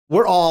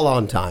We're all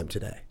on time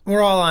today.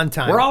 We're all on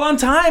time. We're all on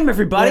time,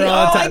 everybody.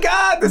 My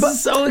God, this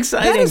is so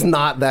exciting. That is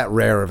not that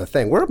rare of a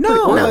thing. We're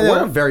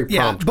a very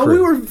prompt but crew.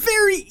 we were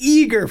very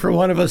eager for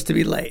one of us to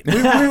be late.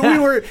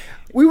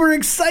 We were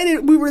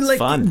excited. We were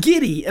like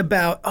giddy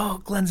about,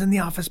 Glenn's in the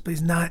office, but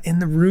he's not in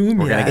the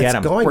room yet. We're going to get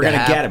him. We're going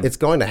to get him. It's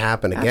going to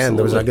happen again.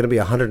 Absolutely. There's going to be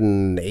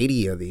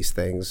 180 of these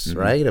things,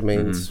 right? I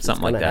mean,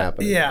 something like that.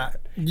 Happen. Yeah.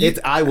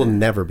 I will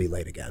never be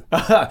late again.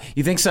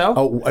 You think so?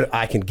 Oh,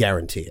 I can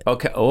guarantee it.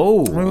 Okay.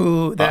 Oh.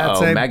 Ooh,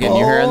 that's a Megan, bold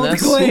you hearing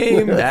this?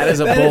 claim. That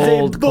is a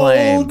bold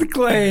claim. Bold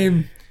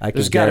claim.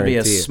 There's got to be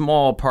a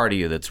small part of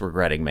you that's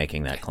regretting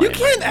making that claim.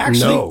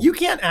 You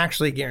can't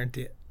actually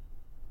guarantee it.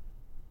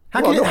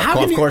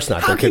 How of course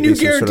not. How can you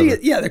guarantee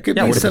it? Yeah, there could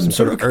be some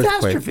sort of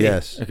catastrophe.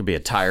 Yes, it could be a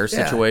tire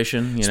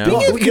situation. You know,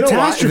 Speaking of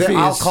catastrophes,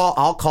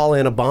 I'll call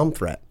in a bomb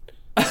threat.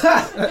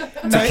 To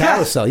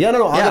Carousel.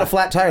 I'll get a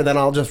flat tire, then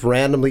I'll just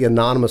randomly,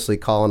 anonymously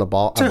call in a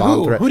bomb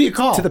threat. Who do you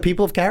call? To the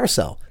people of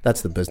Carousel.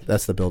 That's the business.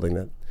 That's the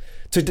building.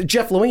 To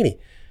Jeff Luini.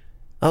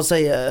 I'll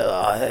say,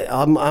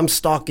 I'm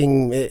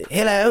stalking.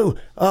 Hello.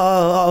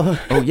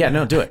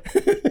 Do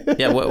it.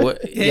 Yeah.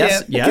 What,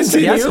 yes.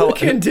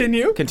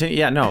 Continue.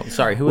 Yeah. No.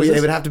 Sorry. Who is this?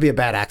 It would have to be a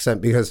bad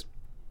accent because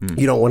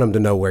you don't want them to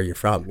know where you're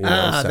from.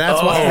 That's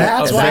why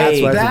it's a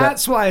bad accent.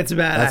 That's why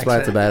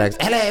it's a bad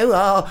accent.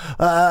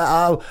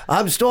 Hello.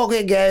 I'm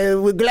stalking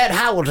Glenn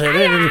Hamilton.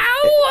 Hello.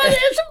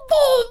 There's a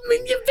bomb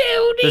in your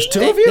building. There's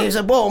two of you? There's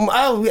a bomb.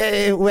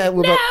 We're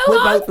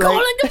both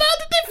calling about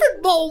a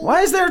different bomb.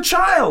 Why is there a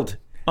child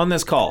on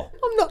this call?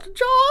 I'm not a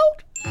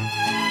child.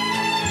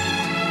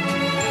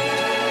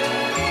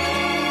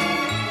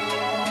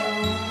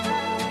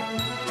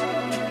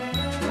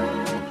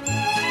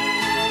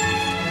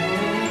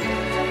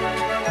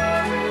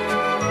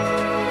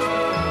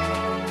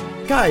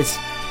 Guys,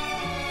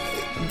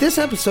 this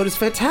episode is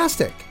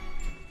fantastic.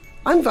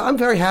 I'm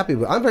very happy.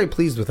 I'm very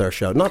pleased with our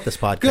show. Not this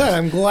podcast. Good.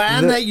 I'm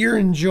glad that you're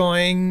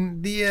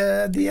enjoying the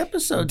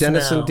episodes.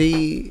 Dennis now. and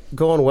Dee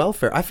Go On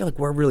Welfare. I feel like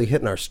we're really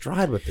hitting our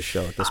stride with the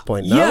show at this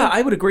point. No? Yeah,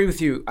 I would agree with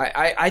you.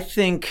 I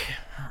think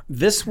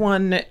this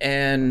one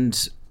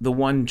and the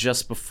one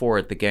just before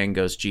it, The Gang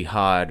Goes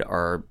Jihad,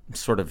 are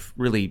sort of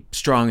really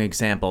strong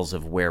examples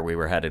of where we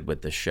were headed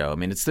with this show. I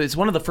mean, it's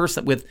one of the first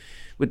that with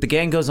The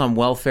Gang Goes On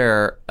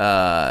Welfare,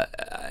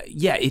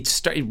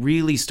 it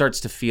really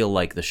starts to feel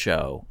like the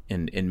show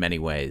in many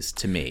ways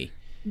to me.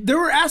 There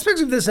were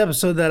aspects of this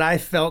episode that I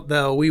felt,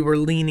 though, we were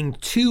leaning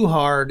too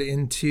hard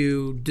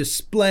into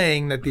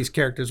displaying that these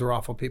characters were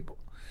awful people.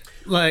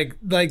 Like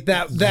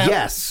that.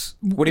 Yes.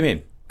 What do you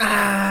mean?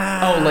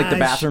 Like the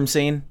bathroom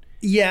scene?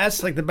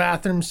 Yes, like the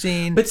bathroom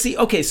scene. But see,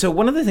 okay, so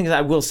one of the things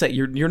I will say,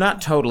 you're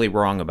not totally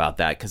wrong about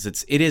that, because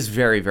it is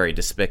very, very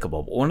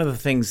despicable. But one of the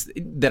things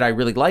that I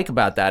really like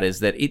about that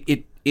is that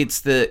it's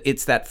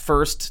that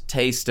first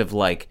taste of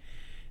like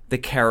the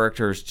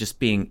characters just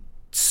being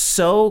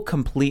so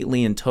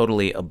completely and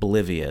totally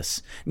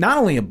oblivious, not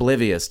only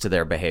oblivious to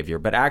their behavior,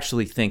 but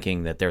actually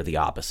thinking that they're the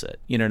opposite.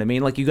 You know what I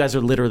mean? Like, you guys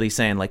are literally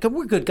saying like, oh,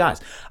 we're good guys.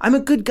 I'm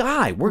a good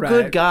guy. We're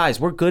good guys.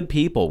 We're good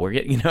people.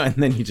 And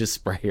then you just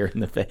spray her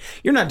in the face.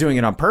 You're not doing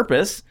it on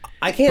purpose.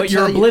 I can't. But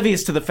you're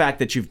oblivious to the fact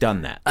that you've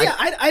done that. Yeah,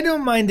 I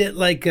don't mind it.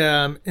 Like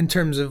in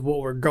terms of what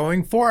we're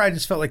going for, I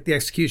just felt like the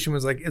execution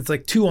was like, it's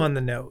like too on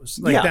the nose.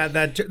 Like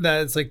that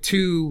it's like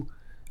too.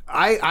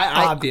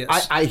 Obvious.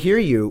 I hear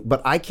you,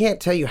 but I can't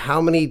tell you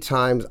how many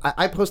times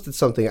I posted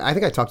something. I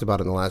think I talked about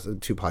it in the last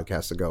 2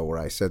 podcasts ago, where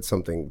I said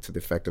something to the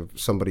effect of,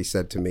 somebody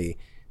said to me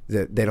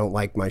that they don't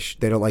like my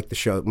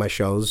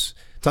shows.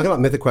 Talking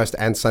about Mythic Quest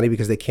and Sunny,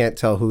 because they can't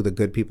tell who the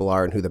good people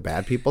are and who the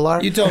bad people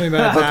are. You told me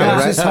about that.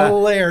 Okay, It's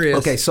hilarious.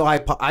 Okay, so I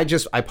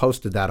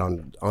posted that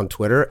on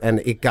Twitter, and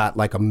it got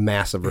like a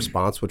massive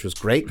response, which was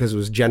great, because it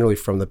was generally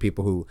from the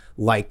people who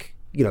like.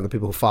 The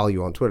people who follow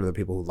you on Twitter, the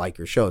people who like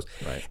your shows.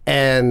 Right.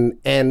 And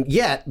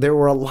yet there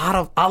were a lot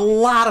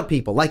of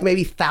people, like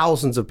maybe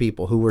thousands of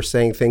people, who were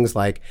saying things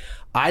like,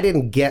 I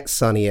didn't get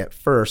Sunny at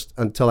first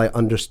until I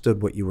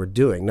understood what you were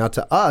doing. Now,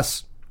 to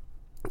us,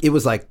 it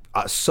was like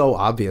so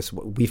obvious.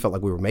 We felt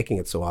like we were making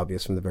it so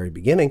obvious from the very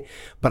beginning.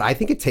 But I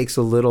think it takes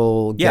a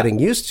little getting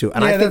used to.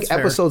 And I think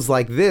episodes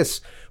like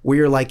this, where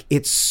you're like,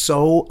 it's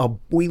so,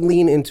 we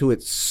lean into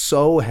it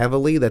so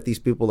heavily that these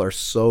people are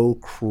so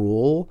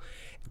cruel.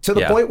 To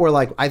the point where,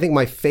 like, I think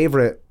my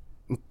favorite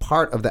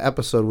part of the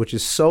episode, which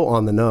is so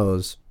on the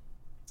nose,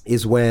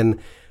 is when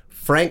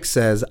Frank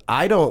says,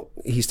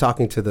 he's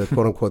talking to the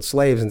quote unquote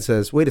slaves and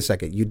says, wait a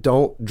second, you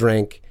don't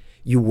drink,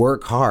 you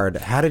work hard.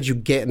 How did you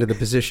get into the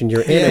position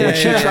you're in? And when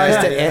she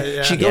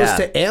tries she goes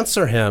to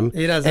answer him,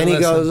 he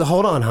goes,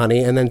 hold on,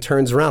 honey, and then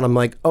turns around. I'm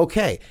like,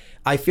 okay.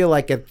 I feel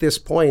like at this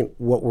point,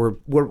 what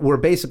we're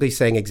basically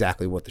saying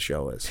exactly what the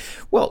show is.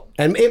 Well,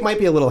 and it might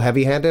be a little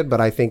heavy-handed, but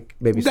I think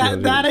maybe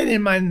that I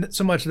didn't mind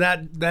so much.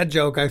 That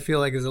joke I feel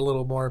like is a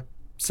little more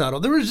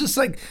subtle. There was just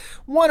like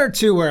 1 or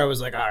 2 where I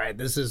was like, all right,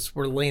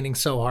 we're leaning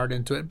so hard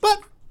into it.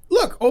 But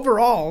look,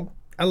 overall,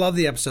 I love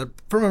the episode.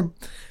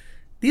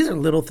 These are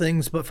little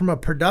things, but from a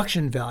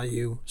production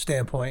value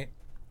standpoint,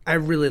 I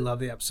really love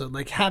the episode.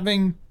 Like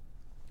having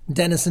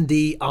Dennis and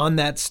Dee on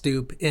that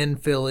stoop in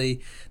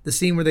Philly, the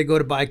scene where they go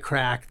to buy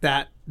crack,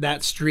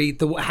 that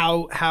street,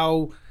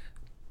 how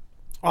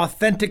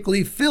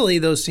authentically Philly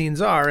those scenes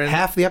are. And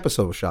half the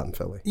episode was shot in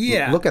Philly.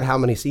 Yeah. Look at how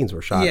many scenes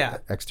were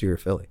shot exterior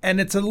Philly.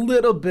 And it's a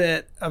little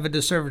bit of a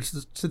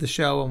disservice to the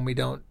show when we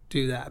don't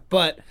do that.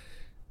 But,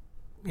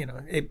 you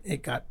know,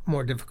 it got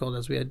more difficult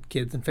as we had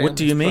kids and families. What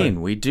do you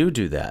mean? We do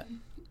that.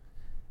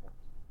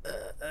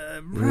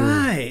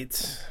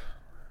 Right.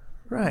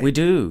 We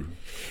do.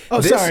 Oh,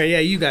 sorry. Yeah,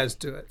 you guys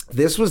do it.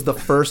 This was the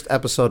first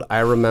episode I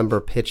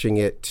remember pitching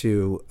it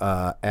to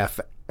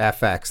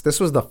FX. This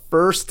was the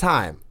first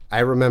time I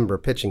remember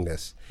pitching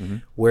this,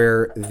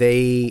 where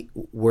they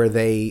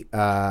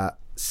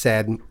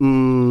said, we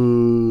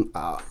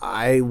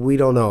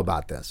don't know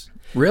about this.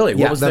 Really?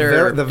 What was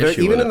their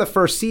issue even with in the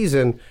first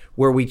season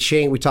where we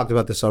talked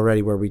about this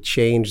already, where we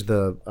changed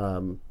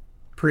the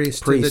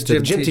priest to the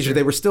gym teacher,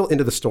 they were still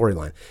into the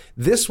storyline.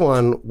 This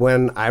one,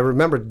 when I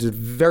remember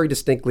very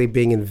distinctly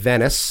being in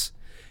Venice,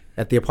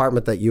 at the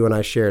apartment that you and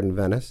I shared in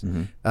Venice,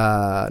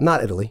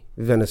 not Italy,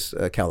 Venice,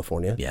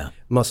 California,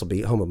 Muscle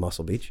Beach, home of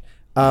Muscle Beach.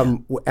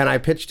 And I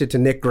pitched it to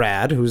Nick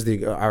Grad, who's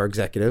our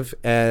executive,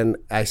 and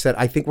I said,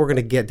 I think we're going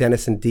to get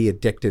Dennis and Dee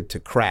addicted to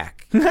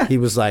crack. He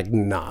was like,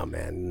 nah,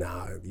 man,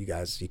 nah, you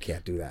guys, you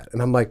can't do that.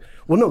 And I'm like,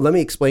 well, no, let me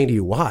explain to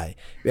you why.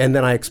 And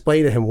then I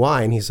explained to him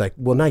why, and he's like,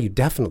 well, now you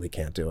definitely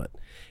can't do it.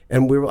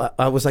 And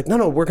I was like,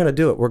 no, we're going to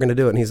do it. We're going to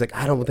do it. And he's like,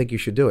 I don't think you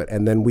should do it.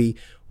 And then we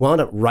wound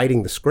up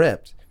writing the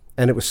script.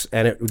 And it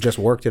just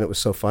worked, and it was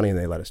so funny, and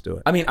they let us do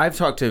it. I mean, I've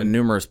talked to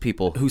numerous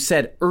people who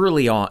said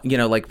early on, you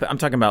know, like I'm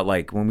talking about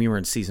like when we were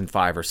in season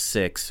 5 or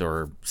 6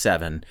 or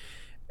 7,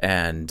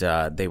 and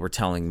they were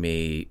telling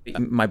me,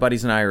 my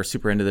buddies and I are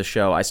super into the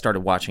show. I started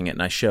watching it,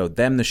 and I showed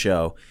them the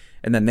show,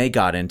 and then they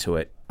got into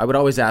it. I would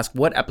always ask,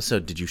 what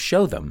episode did you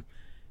show them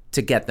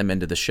to get them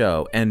into the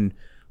show? And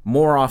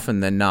more often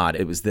than not,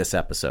 it was this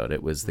episode.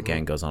 It was The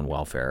Gang Goes On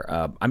Welfare.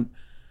 I'm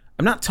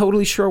not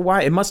totally sure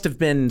why. It must have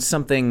been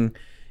something.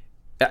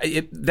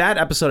 That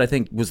episode, I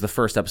think, was the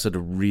first episode to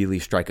really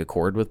strike a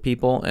chord with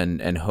people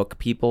and hook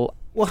people.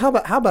 Well,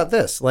 how about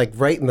this? Like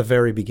right in the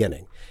very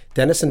beginning,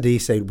 Dennis and Dee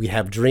say, we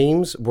have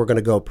dreams, we're going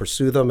to go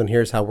pursue them, and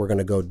here's how we're going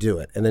to go do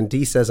it. And then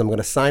Dee says, I'm going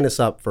to sign us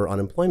up for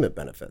unemployment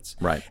benefits.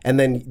 Right. And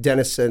then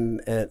Dennis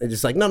and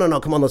it's like, no,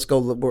 come on, let's go.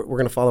 We're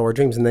going to follow our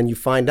dreams. And then you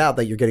find out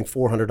that you're getting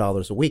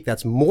 $400 a week.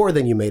 That's more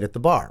than you made at the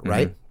bar,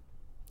 right?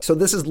 So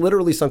this is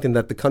literally something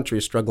that the country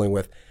is struggling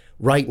with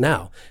right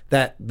now,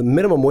 that the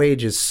minimum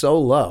wage is so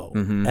low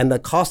and the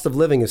cost of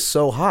living is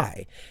so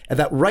high, and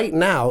that right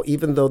now,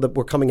 even though that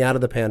we're coming out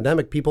of the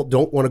pandemic, people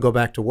don't want to go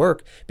back to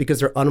work because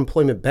their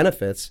unemployment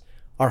benefits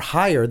are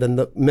higher than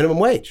the minimum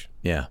wage.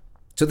 Yeah.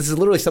 So this is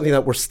literally something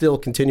that we're still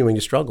continuing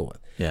to struggle with.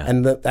 Yeah.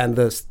 And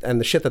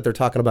the shit that they're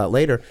talking about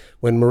later,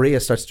 when Maria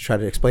starts to try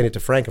to explain it to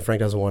Frank and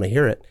Frank doesn't want to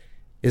hear it,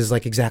 is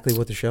like exactly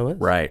what the show is.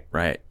 Right.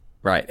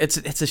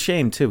 It's a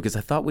shame too, because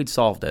I thought we'd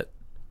solved it.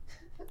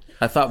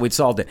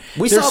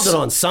 We solved it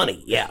on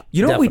Sunny. Yeah.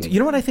 You know what? You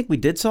know what I think we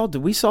did solve?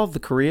 Did we solve the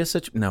Korea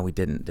situation? No, we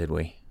didn't. Did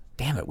we?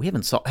 Damn it, we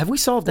haven't solved. Have we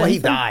solved anything? He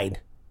died.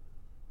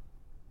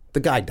 The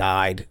guy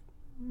died.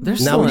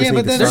 There's still an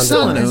Un. There's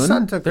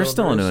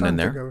still an Un in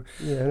there.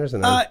 Yeah, there's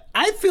an Un.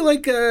 I feel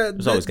like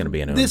there's always going to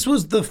be an Un. This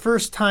was the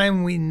first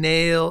time we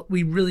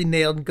really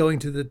nailed going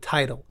to the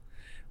title.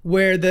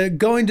 Where the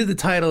going to the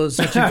title is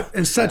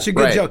such a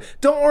good joke.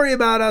 Don't worry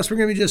about us. We're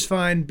going to be just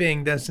fine.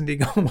 Bing, Dennis and Dee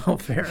Go On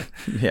Welfare.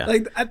 Yeah.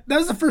 Like that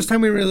was the first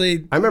time we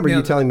really. I remember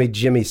you telling me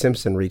Jimmy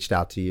Simpson reached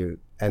out to you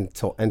and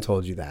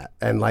told you that,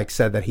 and like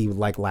said that he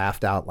like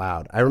laughed out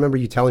loud. I remember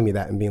you telling me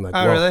that and being like,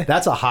 "Well, really?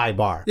 That's a high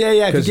bar."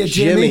 Yeah. Because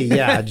Jimmy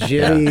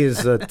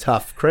is a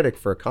tough critic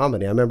for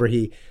comedy. I remember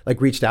he like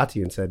reached out to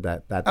you and said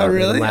that. Oh,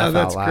 really? Laugh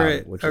that's out loud,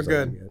 great. Which is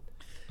good.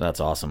 That's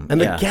awesome.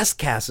 And the guest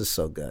cast is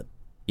so good.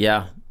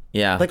 Yeah.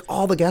 Yeah. Like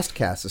all the guest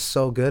cast is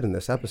so good in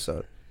this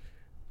episode.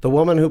 The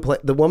woman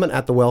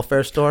at the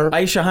welfare store,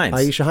 Aisha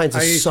Hines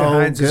is so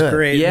good. Is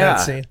great.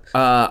 Yeah. In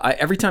that scene.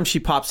 Every time she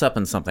pops up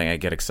in something, I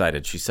get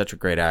excited. She's such a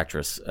great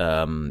actress.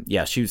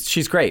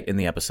 She's great in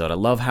the episode. I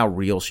love how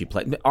real she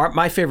plays.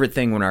 My favorite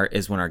thing when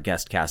our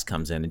guest cast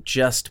comes in and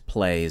just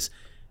plays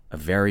a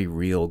very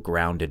real,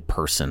 grounded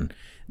person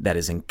that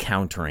is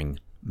encountering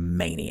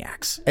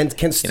maniacs and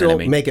can still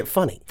make it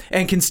funny.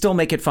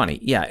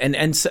 Yeah.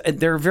 And so,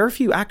 there are very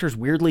few actors,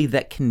 weirdly,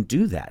 that can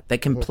do that. That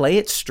can play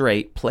it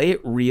straight, play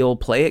it real,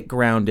 play it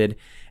grounded,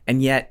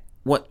 and yet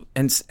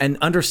and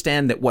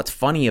understand that what's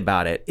funny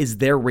about it is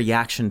their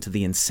reaction to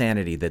the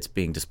insanity that's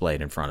being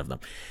displayed in front of them.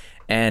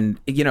 And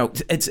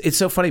it's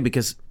so funny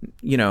because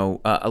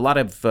a lot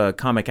of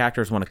comic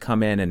actors want to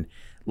come in and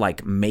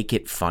like make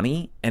it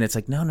funny, and it's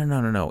like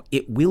no,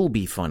 it will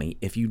be funny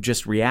if you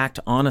just react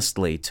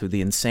honestly to the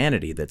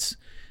insanity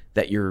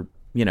that you're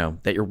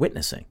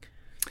witnessing.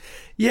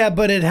 Yeah,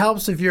 but it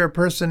helps if you're a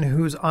person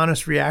whose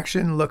honest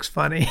reaction looks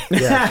funny.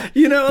 Yeah.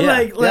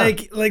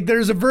 Like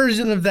there's a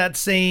version of that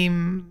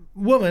same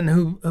woman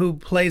who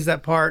plays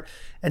that part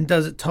and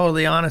does it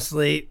totally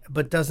honestly,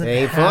 but doesn't It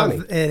ain't have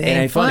funny. it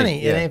ain't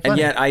funny. It ain't funny. And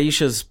yet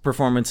Aisha's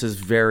performance is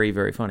very,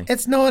 very funny.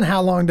 It's knowing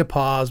how long to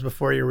pause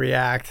before you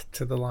react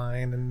to the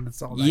line, and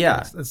it's all that.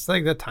 Yeah. It's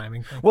like the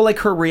timing thing. Well, like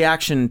her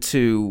reaction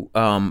to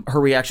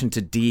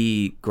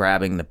Dee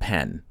grabbing the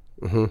pen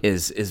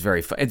is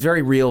very it's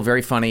very real,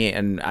 very funny,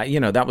 and I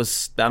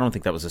don't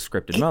think that was a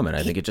scripted moment.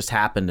 I think it just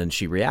happened, and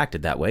she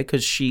reacted that way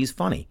because she's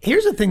funny.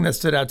 Here's the thing that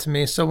stood out to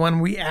me. So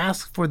when we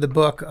asked for the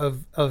book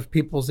of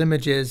people's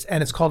images,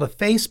 and it's called a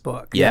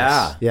Facebook.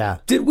 Yeah. Yeah.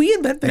 Did we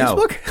invent No.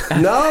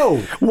 Facebook? No.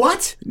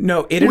 What?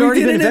 No, it had We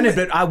already been didn't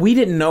invented, but we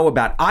didn't know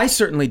about. I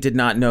certainly did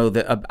not know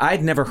that.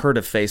 I'd never heard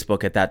of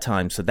Facebook at that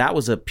time, so that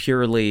was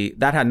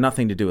that had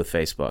nothing to do with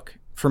Facebook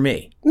for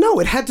me. No,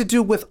 it had to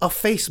do with a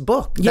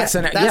Facebook. Yes,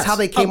 that's yes. how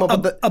they came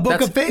up with a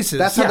book of faces.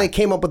 That's how they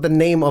came up with the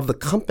name of the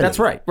company. That's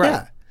right.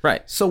 Yeah.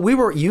 Right. So we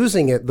were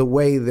using it the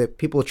way that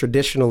people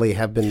traditionally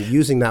have been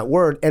using that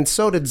word, and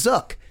so did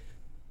Zuck.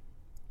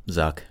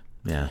 Zuck.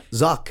 Yeah.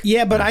 Zuck.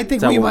 Yeah, but I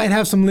think that we what- might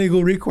have some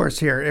legal recourse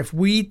here if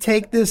we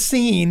take this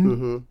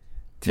scene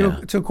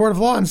to a court of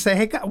law and say,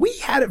 "Hey, God, we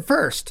had it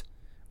first."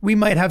 We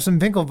might have some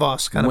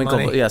Winklevoss kind of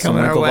money some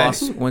coming our way.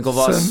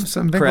 Winklevoss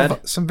some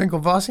cred. some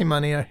Winklevossi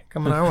money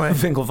coming our way.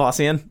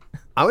 Winklevossian.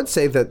 I would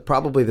say that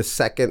probably the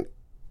second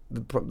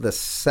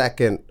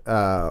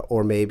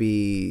or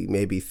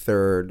maybe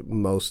third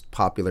most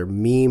popular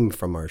meme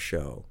from our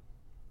show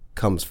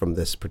comes from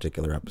this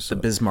particular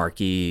episode.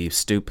 Bismarcky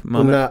stoop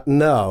moment.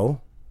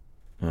 No.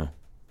 Oh.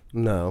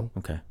 No.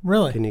 Okay.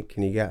 Really?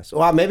 Can you guess?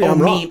 Well, maybe I'm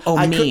wrong. meme. Oh,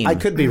 I meme.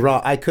 could be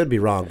wrong. I could be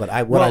wrong, but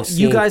I've Well, seen,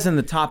 you guys in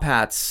the top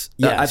hats.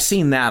 Yes. I've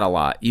seen that a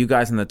lot. You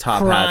guys in the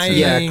top Crying. hats.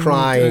 Yeah,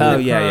 crying. Oh,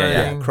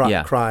 yeah.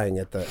 Crying. Crying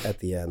at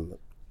the end.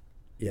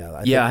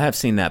 Yeah. I have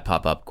seen that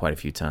pop up quite a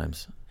few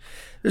times.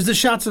 There's the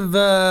shots of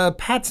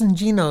Pat's and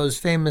Gino's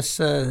famous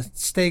Philly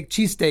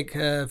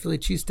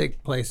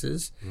cheesesteak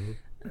places.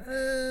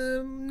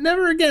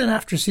 Never again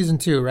after season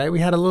 2, right? We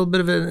had a little bit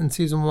of it in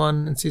season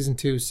 1 and season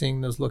 2,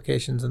 seeing those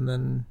locations, and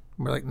then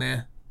we're like,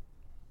 nah.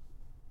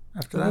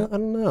 After that, I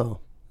don't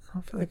know. I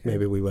don't feel like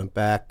Maybe we went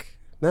back.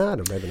 No,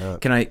 maybe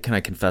not. Can I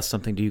confess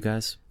something to you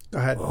guys? Go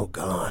ahead. Oh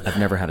God. I've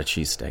never had a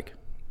cheesesteak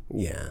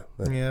Yeah.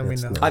 Yeah, we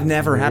that's know. not- I've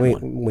never had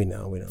one. We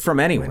know. We know. from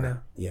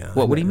anywhere. Yeah.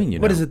 What do you mean? You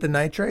know? What is it? The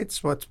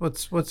nitrates? What's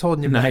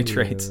holding you back?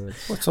 Nitrates.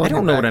 What's I holding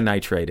don't you know back? what a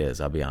nitrate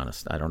is. I'll be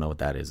honest. I don't know what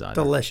that is either.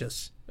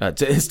 Delicious.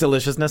 It's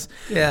deliciousness.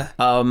 Yeah.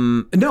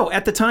 No,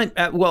 at the time,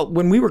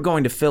 when we were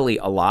going to Philly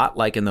a lot,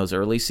 like in those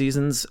early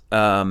seasons, we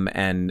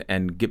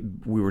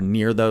were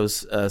near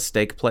those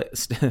steak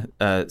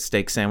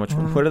sandwich.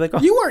 What are they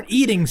called? You weren't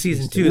eating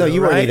season 2. No, though, you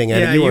weren't right? eating it.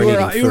 Yeah, You weren't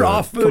eating You were food.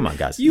 off food. Come on,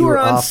 guys. You were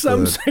on off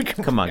some. food.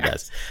 Come on,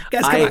 guys.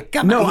 Guys,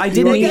 come on. No, I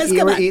didn't eat.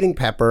 You were eating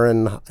pepper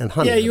and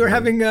honey. Yeah, you were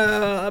having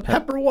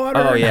pepper water.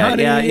 Oh and yeah,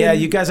 honey yeah. and-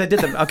 You guys, I did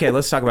the. Okay,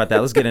 let's talk about that.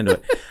 Let's get into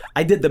it.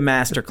 I did the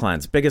master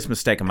cleanse. Biggest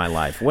mistake of my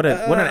life. What an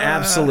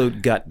absolute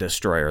gut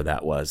destroyer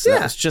that was.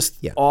 That was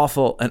just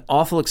awful. An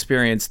awful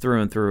experience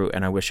through and through.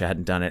 And I wish I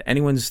hadn't done it.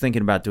 Anyone who's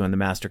thinking about doing the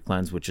master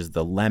cleanse, which is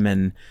the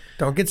lemon.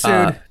 Don't get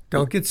sued.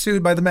 Don't get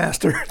sued by the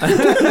master.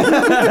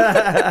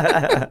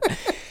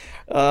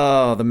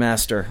 Oh, the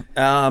master.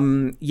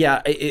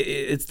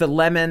 It's the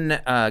lemon.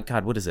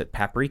 God, what is it?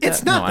 Paprika?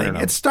 It's No, I nothing. don't know.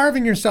 It's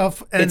starving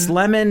yourself. And It's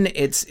lemon.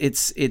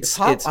 It's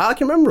hot. I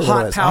can remember what it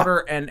hot is. powder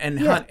and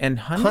honey.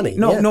 Honey,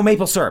 No, yeah. no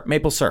maple syrup.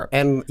 Maple syrup.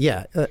 And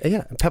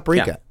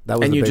paprika. Yeah. That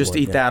was and the you big just one,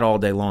 eat yeah. that all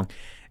day long.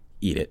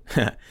 Eat it.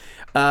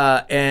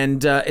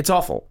 And it's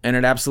awful. And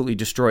it absolutely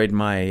destroyed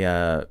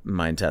my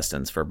my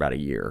intestines for about a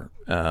year.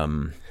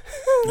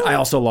 I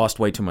also lost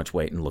way too much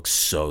weight and looked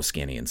so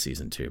skinny in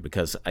season 2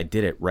 because I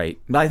did it right.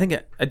 I think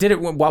I did it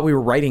while we were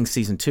writing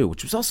season 2,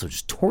 which was also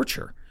just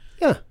torture.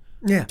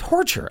 yeah.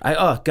 Torture.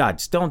 Oh God,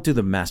 just don't do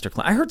the master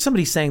cleanse. I heard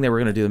somebody saying they were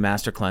going to do the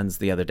master cleanse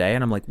the other day,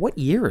 and I'm like, what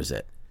year is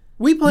it?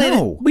 We played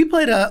No. We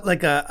played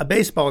a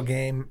baseball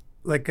game,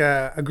 like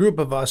a group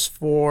of us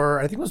for,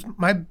 I think it was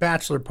my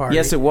bachelor party.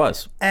 Yes, it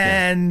was.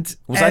 And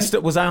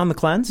Was I on the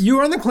cleanse? you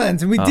were on the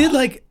cleanse, and we did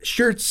like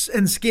shirts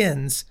and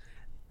skins.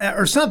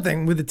 Or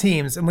something with the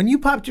teams, and when you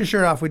popped your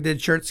shirt off, we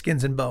did shirt,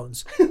 skins, and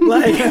bones.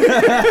 Like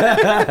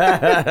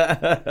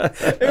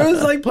it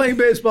was like playing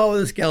baseball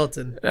with a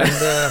skeleton,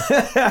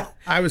 and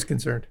I was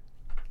concerned.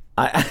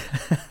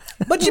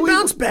 But you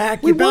bounced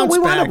back. You bounced we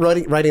wound back.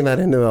 up writing that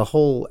into a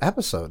whole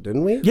episode,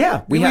 didn't we?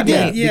 Yeah, we had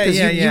did. me. Yeah, because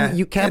yeah.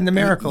 You kept In the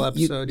Miracle you-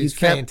 episode, you he's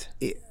kept-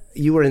 faint.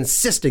 You were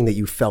insisting that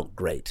you felt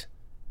great.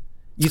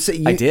 You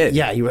said I did.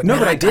 Yeah, you were. No,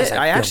 but I guys, did.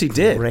 I feel actually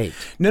did. Great.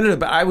 No.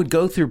 But I would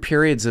go through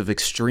periods of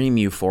extreme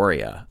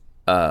euphoria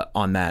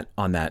on that.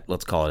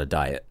 Let's call it a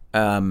diet.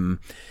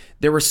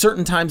 There were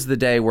certain times of the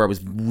day where I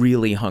was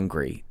really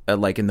hungry,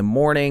 like in the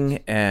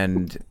morning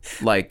and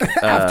like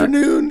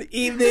Afternoon,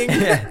 evening. And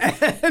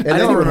then don't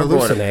you would remember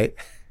what- hallucinate.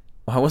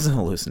 I wasn't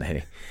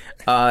hallucinating.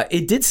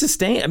 It did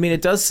sustain. I mean,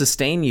 it does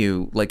sustain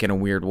you, like in a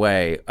weird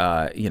way.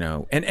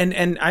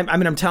 And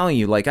I'm telling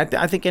you, like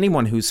I think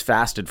anyone who's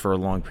fasted for a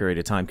long period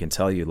of time can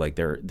tell you, like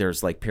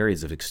there's like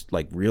periods of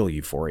like real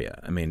euphoria.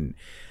 I mean,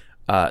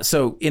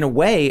 So in a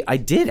way, I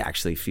did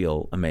actually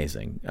feel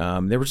amazing.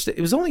 It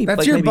was only That's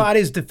like your maybe,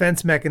 body's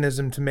defense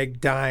mechanism to make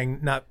dying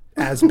not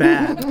as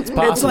bad. It's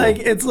possible.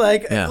 It's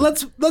like Yeah.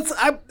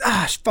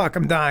 fuck,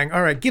 I'm dying.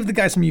 All right, give the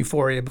guy some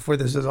euphoria before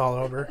this is all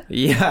over.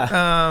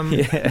 Yeah.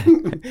 Yeah.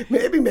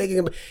 Maybe making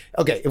him.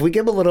 Okay, if we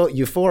give him a little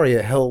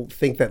euphoria, he'll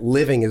think that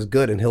living is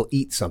good and he'll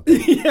eat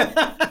something.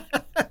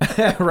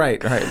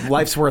 Right.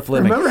 Life's worth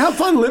living. Remember how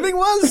fun living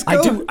was?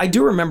 I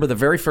do remember the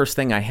very first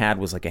thing I had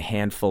was like a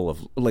handful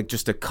of like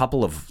just a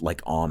couple of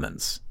like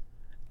almonds.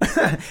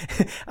 I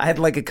had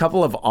like a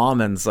couple of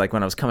almonds like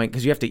when I was coming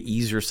because you have to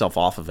ease yourself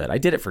off of it. I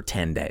did it for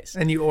 10 days.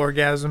 And you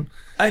orgasm.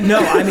 No,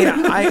 I mean,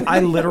 I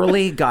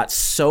literally got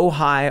so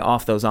high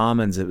off those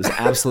almonds. It was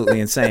absolutely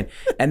insane.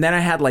 And then I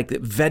had like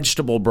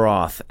vegetable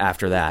broth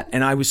after that.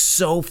 And I was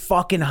so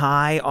fucking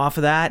high off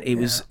of that. It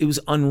was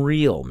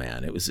unreal,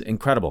 man. It was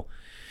incredible.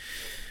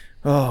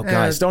 Oh,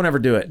 guys, don't ever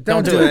do it.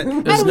 Don't do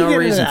it. There's no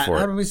reason for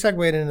How it. do we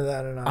segue into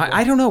that or not?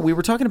 I don't know. We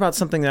were talking about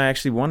something that I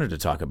actually wanted to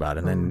talk about.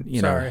 And then,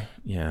 you know. sorry.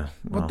 Yeah.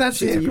 Well, that's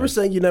You were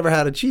saying you never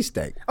had a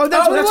cheesesteak. Oh,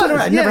 that's what that's it was.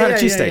 what I never had a Yeah,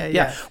 cheesesteak.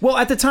 yeah. Well,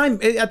 at the time,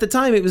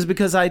 it was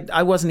because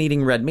I wasn't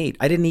eating red meat.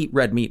 I didn't eat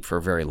red meat for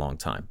a very long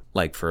time,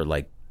 like for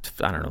like,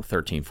 I don't know,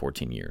 13,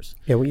 14 years.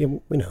 Yeah, we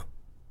know.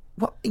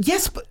 Well,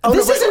 yes, but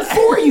this isn't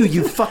for you,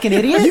 you fucking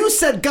idiot. You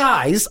said,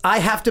 guys, I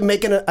have to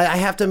make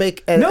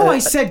No, I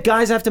said,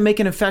 guys, I have to make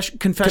an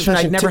confession.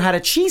 I'd never had a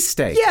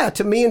cheesesteak. Yeah,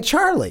 to me and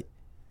Charlie.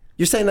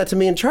 You're saying that to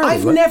me and Charlie.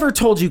 I've never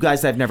told you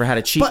guys I've never had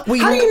a cheese. But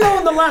How do you know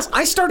in the last...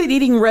 I started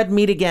eating red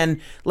meat again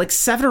like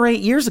 7 or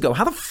 8 years ago.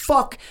 How the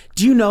fuck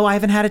do you know I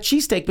haven't had a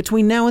cheesesteak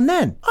between now and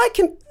then?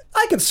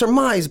 I can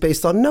surmise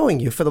based on knowing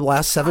you for the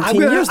last 17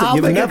 years that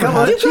you've never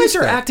had a You guys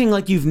are cheesesteak. acting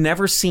like you've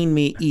never seen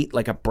me eat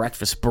like a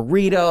breakfast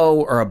burrito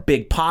or a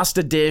big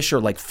pasta dish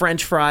or like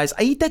French fries.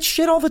 I eat that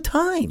shit all the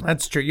time.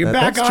 That's true. You're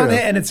back that's on true.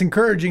 it, and it's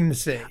encouraging to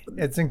see.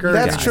 It's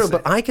encouraging. That's true,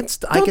 but I can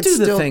do the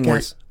still thing where-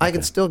 guess. I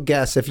can still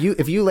guess if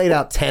you laid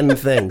out 10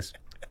 things.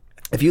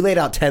 If you laid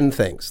out 10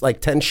 things,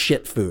 like 10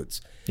 shit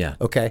foods. Yeah.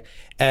 Okay.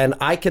 And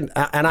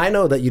I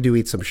know that you do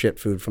eat some shit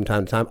food from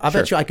time to time. I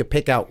bet you I could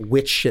pick out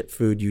which shit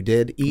food you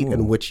did eat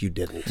and which you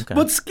didn't. Okay.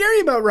 What's scary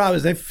about Rob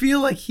is I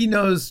feel like he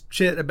knows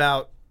shit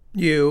about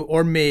you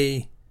or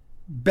me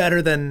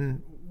better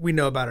than we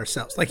know about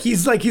ourselves. Like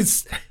he's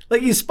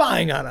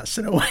spying on us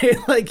in a way.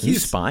 Like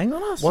He's spying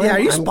on us? Well, Yeah, are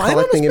you I'm spying on us,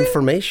 collecting man?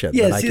 information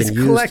Yes, that I he's can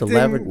use collecting- to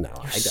leverage. No,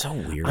 You're so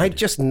weird. I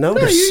just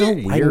notice. You're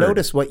so I weird.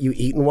 notice what you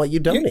eat and what you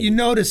don't eat. You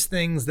notice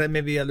things that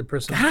maybe the other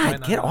person might God,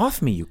 not get know.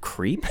 off me, you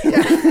creep.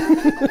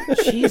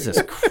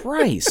 Jesus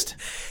Christ.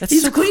 That's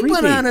He's so creeping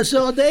creepy. on us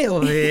all day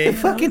over here.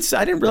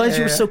 I didn't realize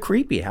you were so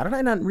creepy. How did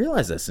I not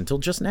realize this until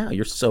just now?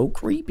 You're so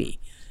creepy.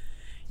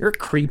 You're a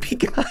creepy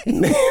guy.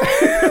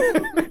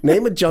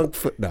 Name a junk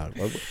food. No,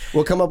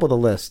 we'll come up with a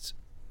list.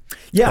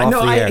 Yeah, Off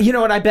no, the air. you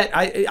know what? I bet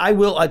I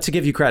will. To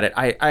give you credit,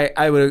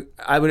 I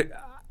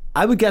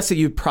would guess that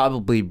you'd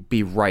probably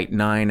be right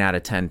 9 out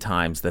of 10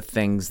 times the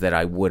things that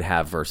I would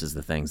have versus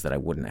the things that I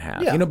wouldn't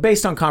have. Yeah. You know,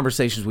 based on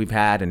conversations we've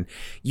had and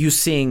you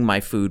seeing my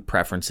food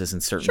preferences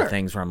and certain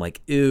things where I'm like,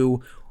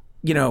 ew,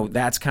 you know,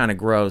 that's kind of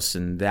gross,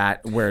 and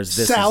that whereas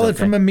this Salad is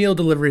okay. from a meal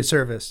delivery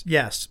service.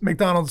 Yes.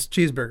 McDonald's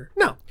cheeseburger.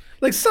 No.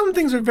 Like some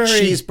things are very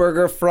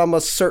Cheeseburger from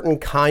a certain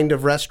kind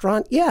of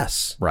restaurant?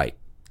 Yes. Right.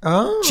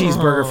 Oh.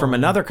 Cheeseburger from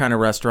another kind of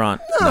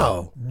restaurant.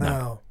 No.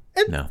 No.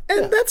 And, No.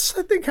 and that's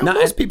I think how No,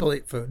 most and- people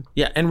eat food.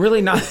 Yeah, and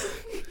really not.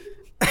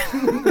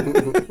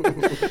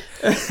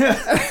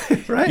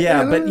 Right?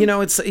 Yeah, but you know,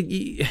 it's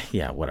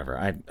yeah,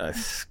 whatever.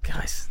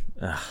 Guys.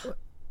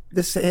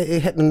 This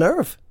it hit the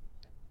nerve.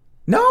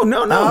 No.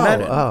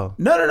 Oh.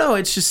 No.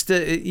 It's just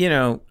you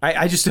know,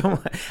 I just don't.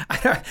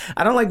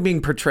 I don't like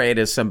being portrayed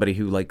as somebody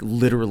who like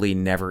literally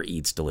never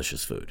eats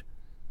delicious food.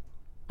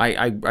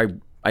 I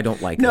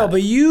don't like No, that.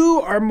 but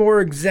you are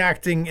more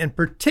exacting and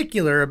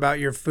particular about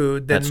your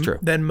food than That's true.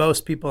 than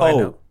most people I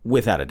know.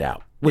 Without a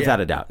doubt.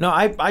 Without a doubt. No,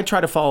 I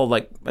try to follow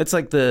like it's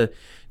like the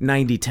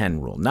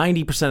 90-10 rule.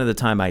 90% of the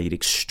time I eat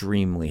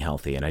extremely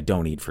healthy and I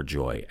don't eat for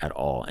joy at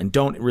all and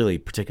don't really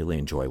particularly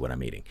enjoy what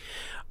I'm eating.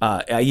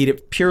 I eat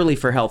it purely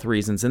for health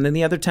reasons, and then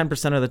the other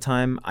 10% of the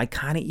time I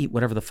kind of eat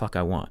whatever the fuck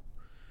I want.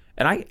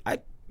 And I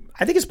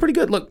think it's pretty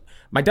good. Look,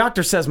 my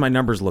doctor says my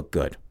numbers look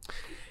good.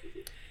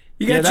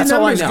 You got your that's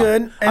all I numbers know.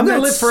 good. I'm going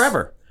to live that's-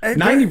 forever.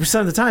 and- 90%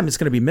 of the time it's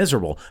going to be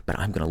miserable, but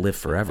I'm going to live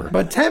forever.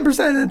 But 10%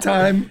 of the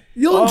time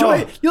you'll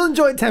enjoy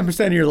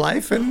 10% of your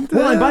life. And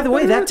Well, and by the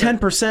way, that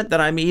 10% that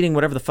I'm eating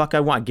whatever the fuck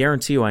I want, I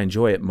guarantee you I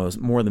enjoy it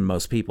more than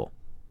most people.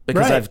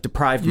 Because Right. I've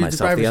deprived You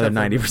myself deprive the other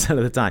yourself of 90%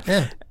 of the time.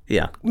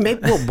 Yeah.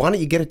 Maybe, well, why don't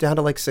you get it down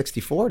to like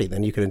 60-40?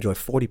 Then you can enjoy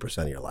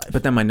 40% of your life.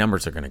 But then my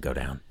numbers are going to go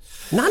down.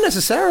 Not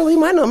necessarily.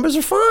 My numbers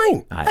are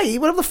fine. I eat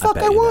whatever the fuck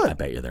I want. I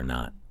bet you they're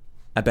not.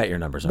 I bet your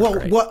numbers aren't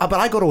great. But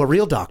I go to a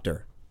real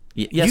doctor.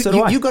 Yes, so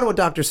do I. You go to a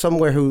doctor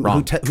somewhere who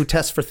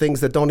tests for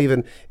things that don't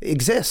even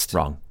exist.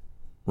 Wrong.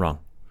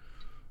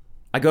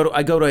 I go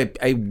to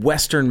a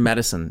Western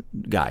medicine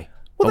guy.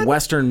 a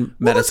Western Let's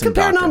medicine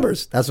compare doctor.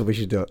 numbers. That's what we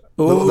should do.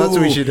 That's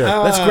what we should do.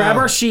 Let's grab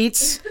our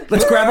sheets,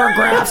 let's grab our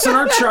graphs and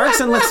our charts,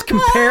 and let's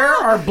compare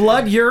our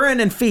blood, urine,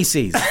 and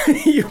feces.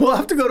 You will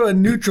have to go to a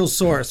neutral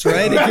source,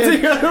 right?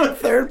 A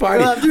third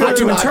party.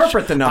 To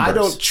interpret the numbers. I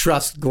don't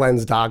trust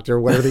Glenn's doctor,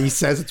 whether he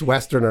says it's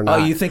Western or not.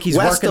 Oh, you think he's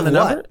West working of the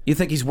what? number? You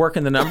think he's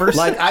working the numbers?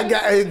 Like I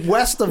got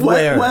west of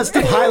where? West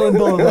of Highland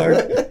Boulevard.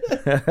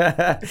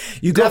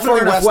 You go far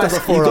Definitely enough west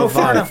of west. the You go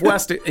far 405. enough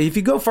west. If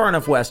you go far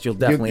enough west, you'll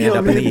definitely end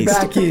up in the east.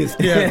 Back east.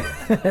 Yeah.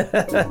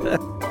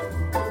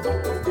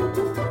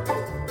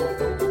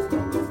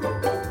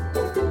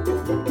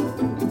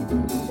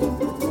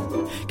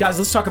 Guys,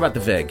 let's talk about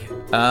the VIG.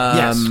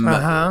 Yes.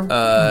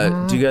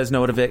 Do you guys know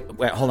what a VIG?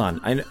 Wait, hold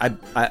on.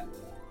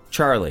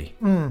 Charlie,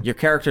 your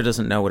character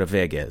doesn't know what a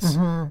VIG is.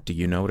 Do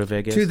you know what a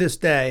VIG is? To this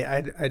day,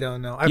 I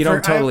don't know. You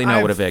don't totally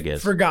know what a VIG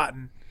is.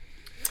 Forgotten.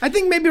 I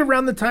think maybe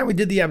around the time we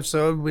did the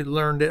episode, we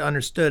learned it,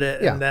 understood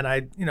it, Yeah. and then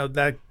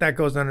that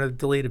goes under the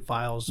deleted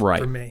files Right.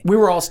 for me. We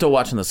were all still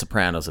watching The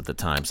Sopranos at the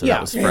time, so Yeah.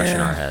 that was fresh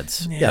in our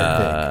heads.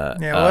 Yeah,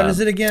 Yeah, what is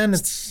it again?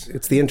 It's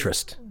it's the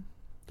interest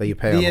that you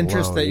pay on the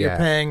interest loan. that you're yeah.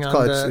 paying It's on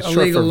called- the it's short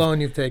illegal for loan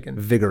you've taken.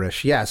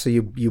 Vigorish. Yeah, so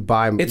you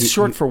buy. It's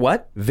short for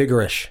what?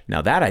 vigorish.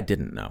 Now that I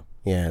didn't know.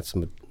 Yeah, it's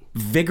some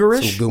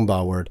Vigorish?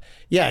 Goomba word.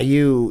 Yeah,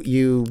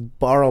 you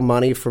borrow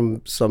money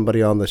from somebody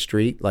on the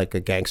street, like a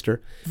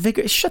gangster.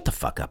 Shut the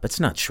fuck up. It's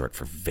not short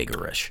for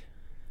vigorish.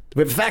 Do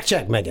we have a fact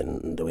check,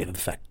 Megan? Do we have a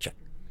fact check?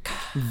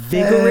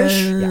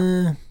 Vigorish?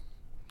 Yeah.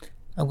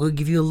 I'm going to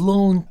give you a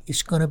loan.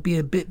 It's going to be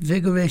a bit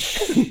vigorous.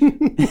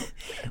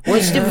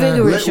 What's the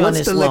vigorish on What's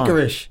this the loan?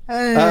 licorice?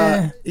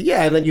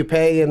 Yeah, and then you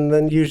pay, and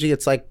then usually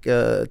it's like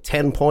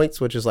 10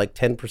 points, which is like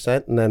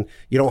 10%, and then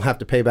you don't have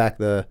to pay back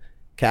the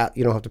cap.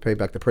 You don't have to pay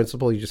back the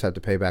principal. You just have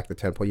to pay back the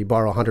 10 points. You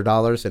borrow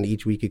 $100, and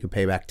each week you can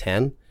pay back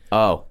 10.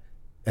 Oh.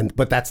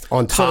 But that's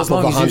on top So as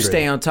long of as 100. you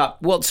stay on top.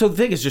 Well, so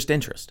VIG is just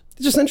interest.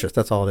 It's just interest.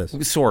 That's all it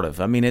is. Sort of.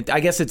 I mean, I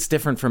guess it's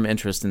different from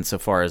interest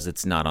insofar as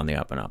it's not on the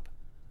up and up.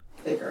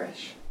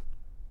 Vigorish.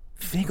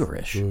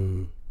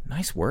 Vigorish.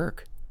 Nice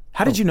work.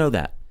 How did you know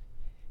that?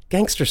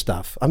 Gangster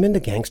stuff. I'm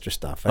into gangster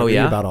stuff. I Oh, read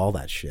yeah? about all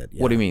that shit.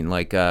 Yeah. What do you mean?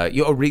 Like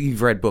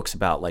you've read books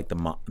about like the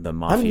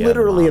mafia. I'm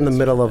literally in the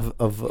middle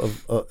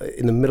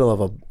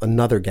of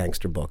another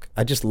gangster book.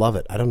 I just love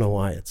it. I don't know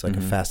why. It's like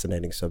a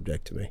fascinating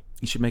subject to me.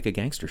 You should make a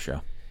gangster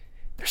show.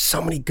 There's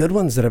so many good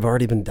ones that have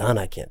already been done.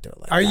 I can't do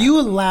it like Are that. you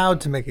allowed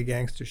to make a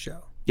gangster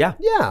show? Yeah.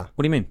 Yeah.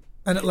 What do you mean?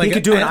 And You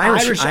could do an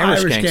Irish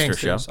gangster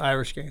gangsters, show.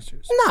 Irish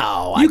gangsters.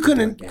 No. You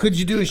couldn't. Could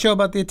you do a show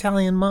about the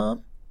Italian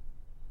mob?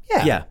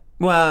 Yeah. Yeah.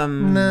 Well,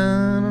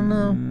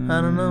 No,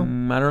 I don't know.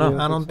 I don't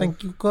know. I don't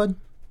think you could.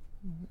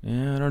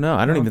 Yeah, I don't know.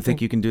 I don't even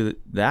think you can do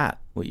that.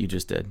 What you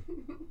just did.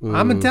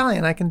 I'm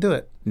Italian. I can do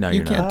it. No, you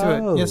you're can't not.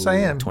 do it. Yes, I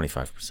am.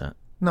 25%.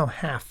 No,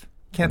 half.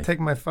 Can't take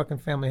my fucking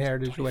family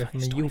heritage away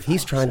from me.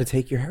 He's trying to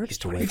take your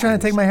heritage away. You're trying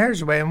to take my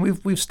heritage away, and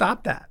we've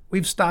stopped that.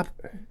 We've stopped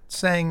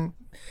saying.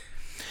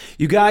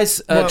 You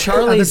guys, Well,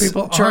 Charlie's other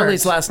people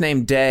Charlie's aren't. last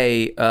name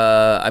Day,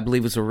 I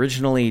believe, was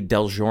originally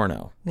Del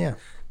Giorno. Yeah.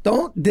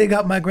 Don't dig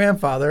up my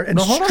grandfather and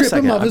No, hold on a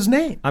strip him second. of his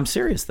name. I'm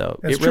serious though.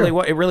 That's It really true.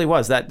 was. It really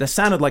was. That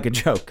sounded like a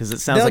joke because it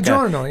sounds Del like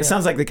Giorno, it yeah.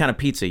 sounds like the kind of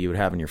pizza you would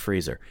have in your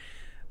freezer.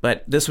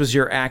 But this was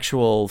your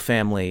actual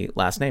family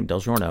last name, Del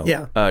Giorno.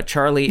 Yeah.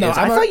 Charlie No, is.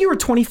 I I'm thought you were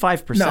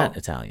 25% No.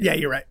 Italian. Yeah,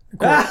 you're right.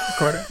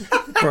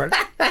 Quarter.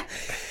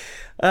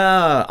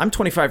 I'm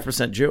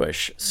 25%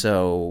 Jewish,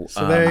 so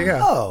So there you go.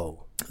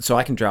 Oh. so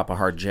I can drop a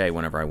hard J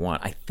whenever I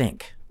want. I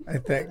think. I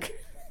think.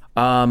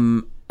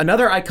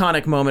 Another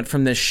iconic moment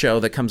from this show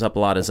that comes up a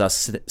lot is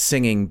us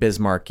singing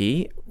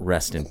Bismarcky,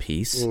 rest in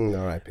peace,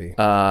 R.I.P.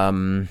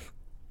 on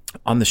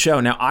the show.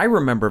 Now, I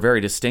remember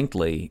very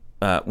distinctly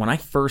when I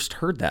first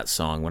heard that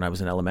song when I was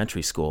in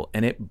elementary school,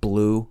 and it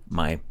blew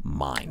my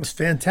mind. It's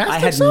fantastic. I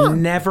had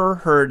song. never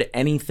heard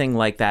anything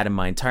like that in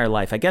my entire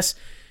life. I guess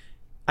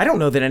I don't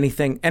know that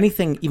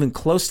anything even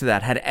close to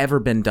that had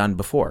ever been done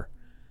before.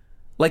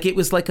 Like it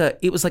was like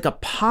a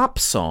pop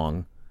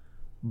song,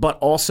 but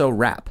also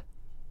rap.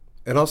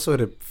 And also,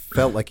 it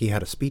felt like he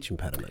had a speech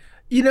impediment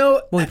You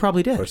know, Well, he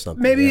probably did. or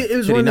something. maybe yeah. it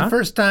was Did he one of the not?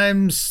 first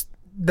times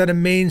that a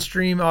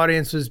mainstream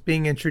audience was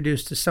being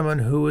introduced to someone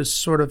who was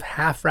sort of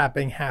half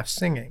rapping, half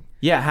singing.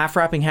 Yeah, half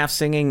rapping, half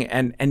singing,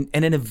 and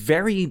in a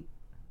very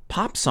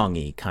pop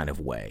songy kind of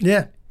way.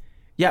 Yeah.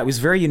 Yeah, it was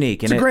very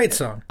unique. It's a great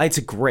song. It's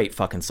a great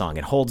fucking song.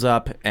 It holds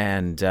up,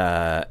 and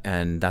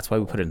that's why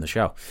we put it in the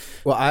show.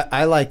 Well,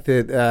 I like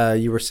that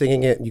you were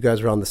singing it, and you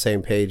guys were on the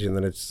same page, and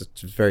then it's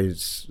very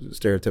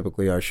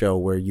stereotypically our show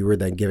where you were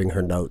then giving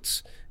her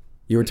notes.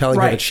 You were telling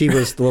her Right. that she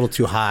was a little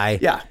too high.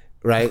 Yeah.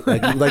 Right?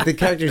 Like the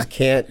characters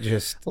can't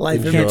just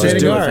Life enjoy Can't just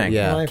do a Art. thing.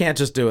 Yeah. Can't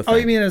just do a thing. Oh,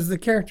 you mean as the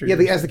character? Yeah,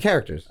 as the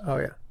characters. Oh,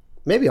 yeah.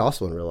 Maybe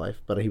also in real life,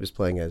 but he was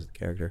playing as the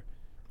character.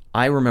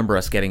 I remember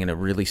us getting in a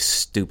really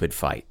stupid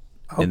fight.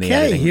 in the Okay,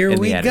 editing. here in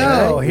the we editing.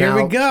 go. Here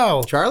we Now,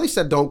 go. Charlie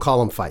said don't call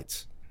them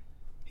fights.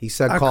 He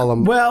said call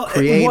them Well,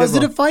 creative. was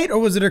it a fight or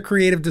was it a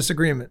creative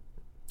disagreement?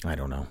 I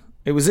don't know.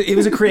 It was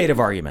a creative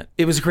argument.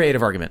 It was a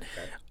creative argument.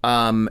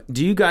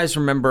 Do you guys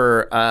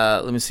remember?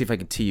 Let me see if I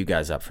can tee you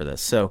guys up for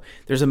this. So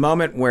there's a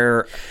moment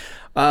where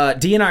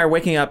Dee and I are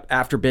waking up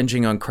after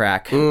binging on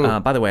crack.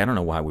 By the way, I don't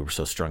know why we were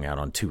so strung out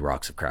on 2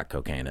 rocks of crack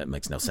cocaine. It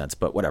makes no sense,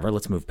 but whatever.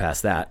 Let's move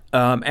past that.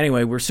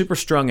 Anyway, we're super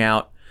strung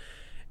out,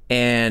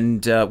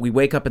 and we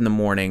wake up in the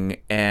morning,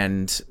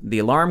 and the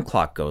alarm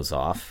clock goes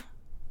off.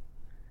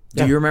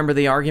 Do you remember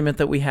the argument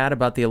that we had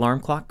about the alarm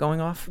clock going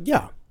off?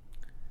 Yeah.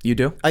 You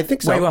do? I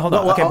think so. Wait, hold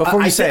on. Okay,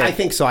 before you say I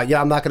think so.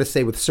 Yeah, I'm not going to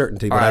say with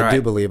certainty, but I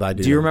do believe I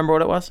do. Do you remember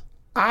what it was?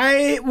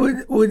 I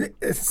would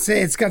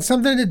say it's got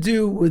something to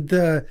do with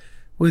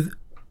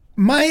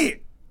my.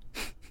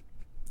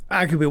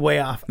 I could be way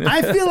off.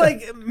 I feel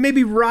like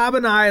maybe Rob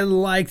and I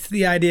liked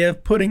the idea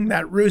of putting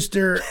that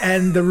rooster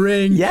and the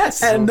ring,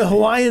 Yes, and the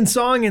Hawaiian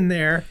song in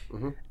there,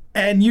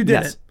 and you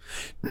didn't.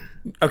 Yes.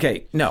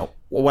 Okay, no.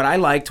 What I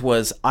liked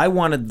was I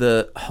wanted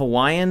the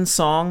Hawaiian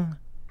song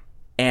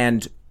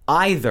and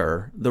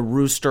either the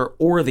rooster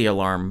or the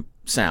alarm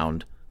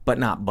sound, but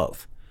not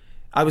both.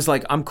 I was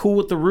like, I'm cool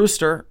with the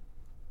rooster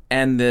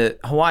and the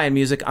Hawaiian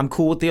music. I'm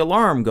cool with the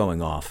alarm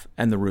going off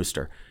and the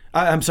rooster.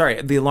 I'm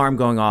sorry, the alarm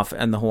going off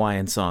and the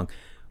Hawaiian song.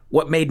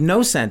 What made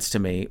no sense to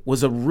me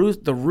was the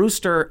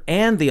rooster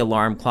and the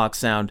alarm clock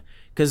sound,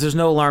 because there's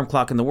no alarm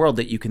clock in the world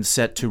that you can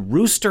set to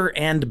rooster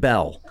and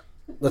bell.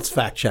 Let's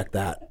fact check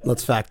that.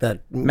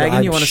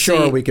 Megan, you want to see? I'm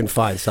sure we can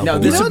find something. No,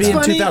 this would be in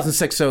funny?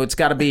 2006, so it's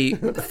got to be up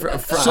to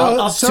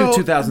So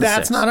 2006.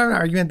 that's not an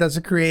argument. That's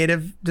a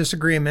creative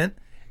disagreement.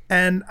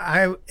 And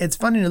it's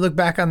funny to look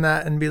back on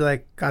that and be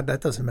like, God,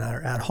 that doesn't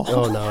matter at all.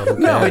 Oh, no.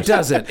 No, it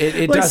doesn't.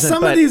 It like doesn't.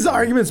 some of these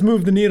arguments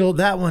move the needle.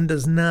 That one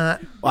does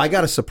not. Well, I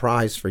got a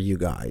surprise for you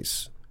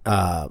guys.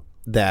 I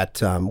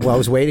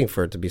was waiting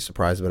for it to be a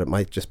surprise, but it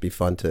might just be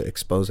fun to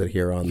expose it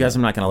here on. You guys,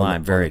 I'm not going to lie.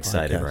 I'm very the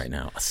excited podcast. right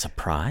now. A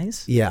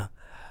surprise? Yeah.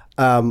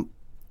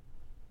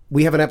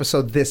 We have an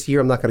episode this year.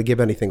 I'm not going to give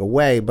anything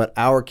away, but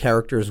our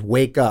characters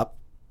wake up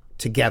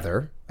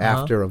together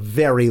after a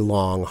very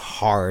long,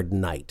 hard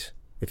night.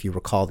 If you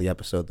recall the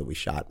episode that we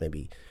shot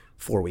maybe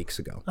 4 weeks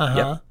ago.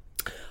 Yep.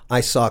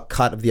 I saw a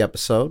cut of the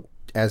episode,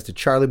 as did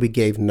Charlie. We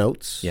gave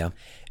notes. Yeah.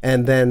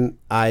 And then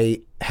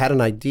I had an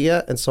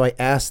idea, and so I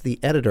asked the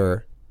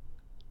editor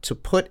to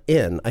put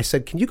in, I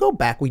said, can you go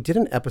back? We did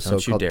an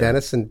episode called dare.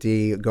 Dennis and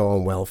Dee Go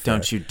On Welfare.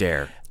 Don't you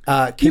dare.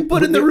 You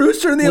put in the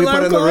rooster and the alarm We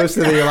put in clock? the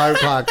rooster and the alarm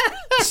clock.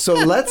 So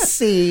let's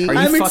see. Are you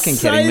I'm fucking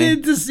kidding me?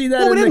 excited to see that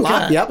Well, we in didn't the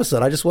lock cut. the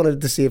episode. I just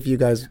wanted to see if you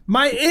guys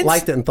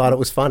liked it and thought it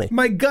was funny.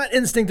 My gut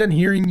instinct on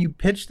hearing you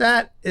pitch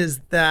that is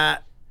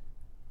that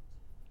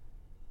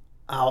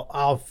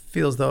I'll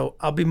feel as though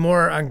I'll be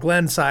more on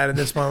Glenn's side in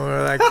this one.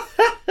 Where like,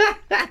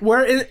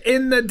 where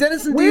in the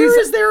Dennis and Where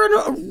Dee's, is there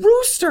a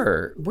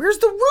rooster? Where's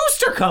the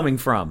rooster coming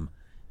from?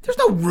 There's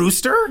no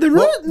rooster. the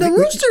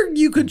rooster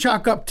you could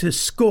chalk up to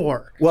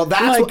score. Well,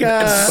 that's like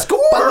score.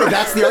 By the way,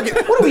 that's the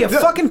argument. What are we, a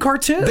fucking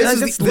cartoon?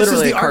 This is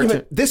the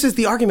argument. This is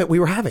the argument we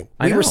were having.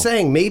 We know. were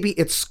saying maybe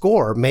it's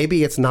score,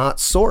 maybe it's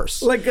not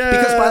source. Like,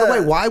 because by the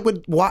way,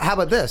 how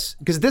about this?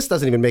 Because this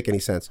doesn't even make any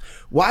sense.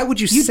 Why would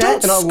you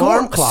set an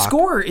alarm clock?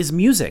 Score is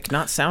music,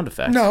 not sound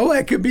effects. No,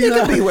 it could be. It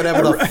could be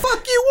whatever the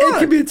fuck you want. It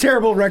could be a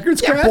terrible record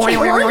scratch. We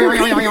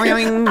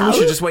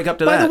should just wake up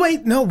to that. By the way,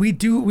 no, we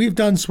do. We've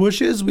done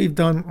swooshes. We've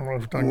done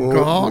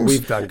gongs.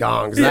 We've done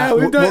gongs. Yeah,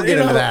 We'll get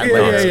into that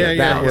later.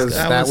 yeah.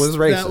 That was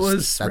racist. That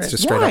was That's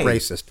just straight up Why?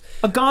 racist.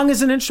 A gong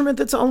is an instrument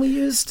that's only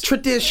used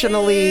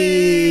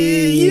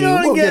traditionally. You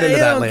don't we'll get into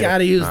that later.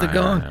 gotta use the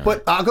gong.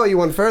 But I'll go you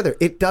one further.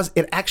 It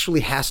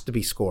actually has to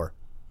be score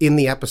in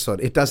the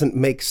episode. It doesn't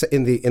make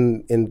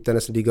in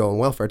Dennis and Dee Go On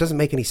Welfare. It doesn't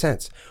make any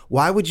sense.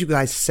 Why would you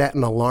guys set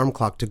an alarm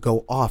clock to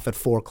go off at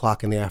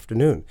 4:00 in the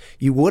afternoon?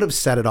 You would have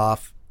set it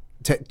off.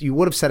 You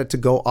would have set it to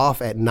go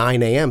off at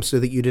 9 a.m. so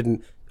that you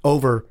didn't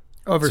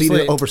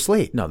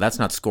oversleep. No, that's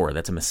not score.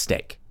 That's a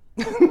mistake.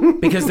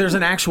 Because there's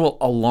an actual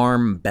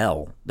alarm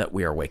bell that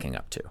we are waking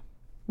up to.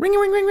 Ring,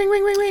 ring, ring, ring,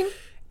 ring, ring, ring.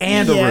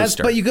 And a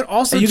rooster. But you could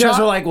also. And you guys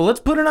were like, well, let's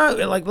put it out.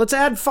 Like, let's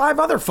add 5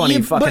 other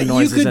funny fucking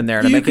noises in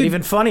there to make it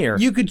even funnier.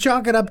 You could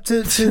chalk it up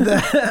to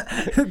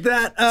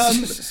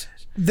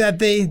that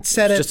they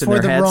set it just in for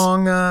their the heads.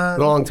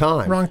 Wrong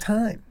time. Wrong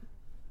time.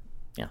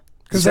 Yeah.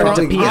 Because they were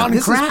on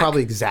This crack. is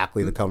probably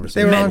exactly the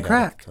conversation. They were on we had.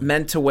 crack.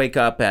 Meant to wake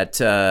up at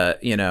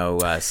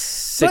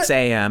 6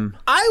 a.m.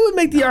 I would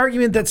make the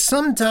argument that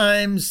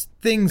sometimes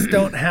things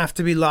don't have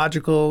to be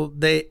logical.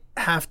 They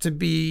have to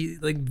be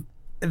like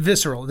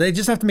visceral. They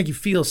just have to make you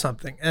feel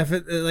something. And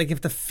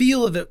if the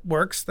feel of it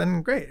works,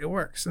 then great, it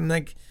works. And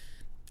like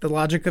the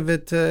logic of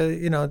it,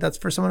 that's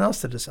for someone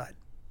else to decide.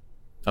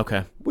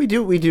 Okay. We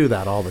do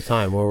that all the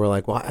time where we're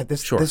like, well,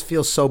 this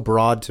feels so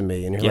broad to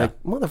me. And you're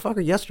like,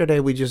 motherfucker, yesterday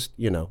we just,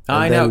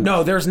 I know.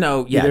 No, there's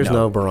no, there's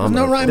no barometer.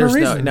 There's no rhyme or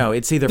reason. No,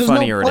 it's either There's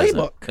funny no or it isn't.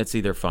 playbook. It's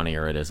either funny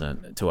or it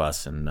isn't to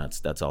us, and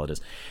that's all it is.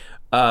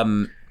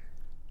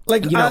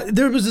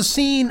 There was a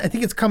scene, I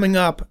think it's coming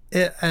up,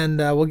 and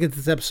we'll get to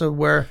this episode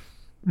where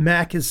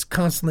Mac is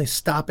constantly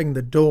stopping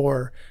the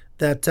door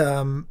that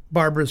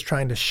Barbara's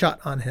trying to shut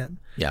on him.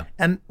 Yeah.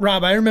 And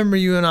Rob, I remember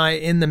you and I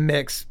in the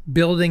mix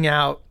building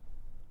out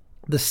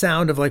the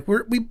sound of like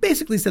we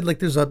basically said like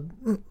there's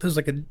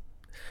like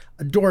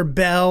a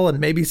doorbell and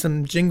maybe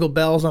some jingle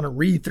bells on a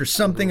wreath or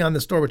something on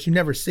the store, which you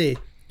never see.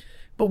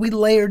 But we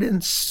layered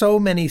in so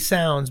many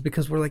sounds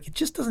because we're like, it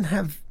just doesn't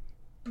have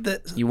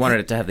you wanted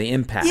it to have the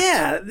impact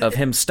of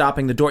him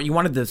stopping the door. You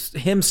wanted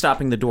him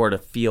stopping the door to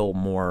feel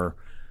more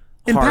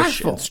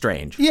harsh and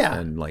strange. Yeah.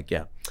 And like,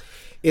 yeah.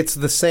 It's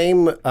the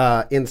same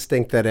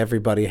instinct that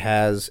everybody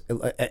has.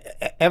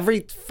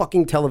 Every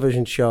fucking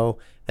television show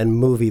and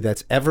movie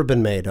that's ever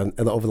been made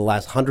over the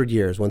last 100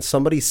 years, when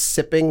somebody's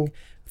sipping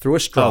through a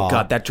straw. Oh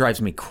God, that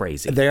drives me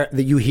crazy.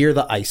 You hear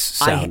the ice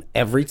sound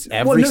every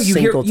you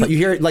single time. You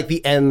hear like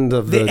the end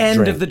of the end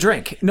drink. of the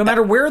drink. No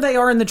matter where they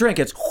are in the drink,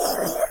 it's.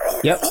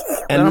 Yep.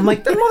 And I'm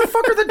like, the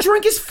motherfucker, the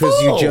drink is full.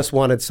 Because you just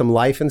wanted some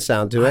life and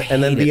sound to it.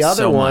 And then the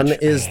other one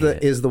is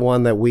the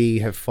one that we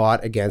have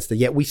fought against, and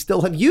yet we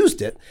still have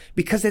used it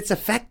because it's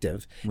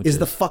effective, is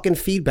the fucking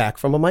feedback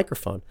from a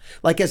microphone.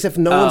 Like as if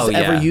no one's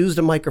ever used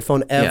a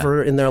microphone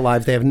ever in their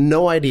lives. They have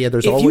no idea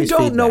there's always feedback.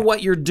 If you don't know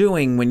what you're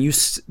doing when you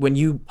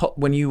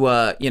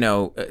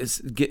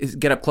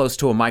get up close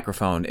to a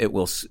microphone, it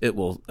will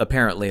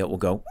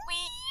go.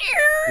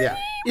 Yeah.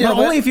 But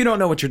only if you don't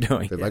know what you're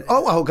doing. They're like,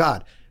 oh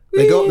God.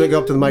 They go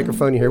up to the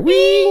microphone. You hear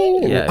wee.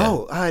 Yeah.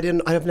 Oh, I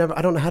don't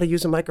know how to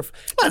use a microphone.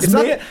 It's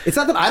not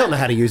that I don't know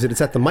how to use it. It's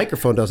that the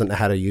microphone doesn't know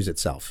how to use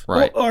itself.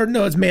 Right. Or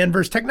no, it's man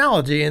versus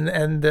technology,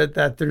 and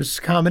that there's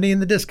comedy in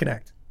the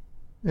disconnect.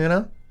 You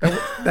know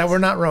that we're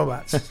not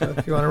robots. So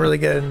if you want to really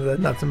get into the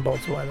nuts and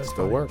bolts, why that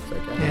still works. I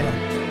guess.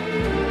 Yeah.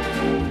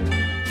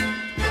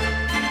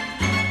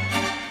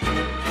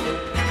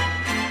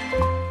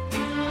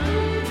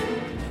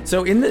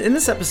 So in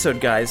this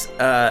episode, guys,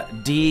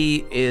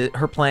 Dee,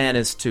 her plan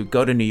is to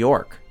go to New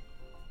York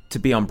to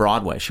be on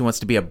Broadway. She wants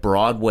to be a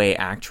Broadway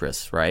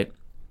actress, right?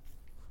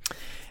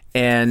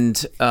 And,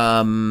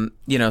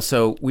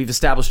 so we've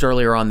established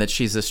earlier on that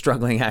she's a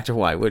struggling actor.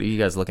 Why? What are you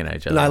guys looking at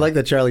each other? No, I like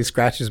that Charlie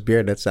scratched his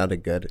beard. That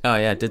sounded good. Oh,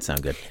 yeah, it did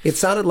sound good. It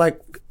sounded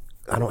like,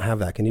 I don't have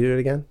that. Can you do it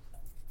again?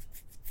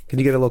 Can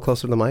you get a little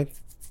closer to the mic?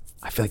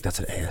 I feel like that's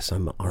an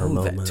ASMR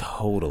moment.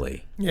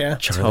 Totally. Yeah.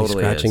 Charlie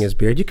totally scratching is. his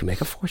beard. You can make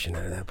a fortune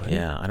out of that, buddy.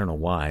 Yeah, I don't know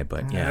why,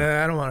 but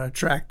yeah. I don't want to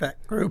attract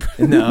that group.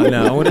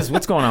 No.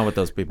 What's going on with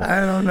those people?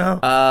 I don't know.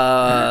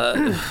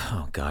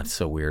 Oh God,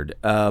 so weird.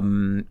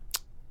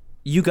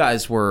 You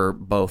guys were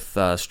both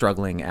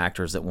struggling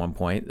actors at one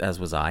point, as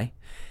was I.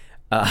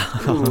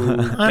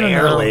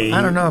 Barely.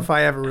 I don't know if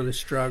I ever really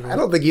struggled. I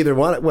don't think either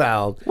one.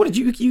 Well, what did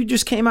you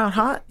just came out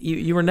hot?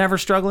 You were never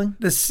struggling?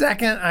 The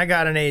second I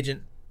got an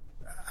agent,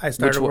 I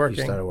started working.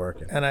 You started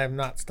working. And I have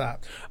not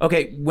stopped.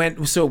 Okay,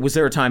 so was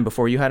there a time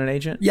before you had an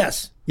agent?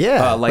 Yes.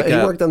 Yeah, he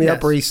worked on the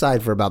Upper East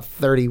Side for about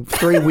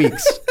 33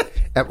 weeks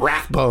at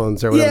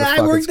Rathbones or whatever the fuck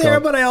I worked it's there,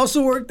 called. But I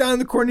also worked on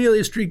the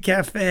Cornelia Street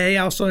Cafe. I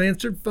also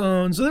answered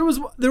phones. So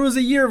there was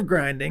a year of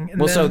grinding.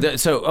 And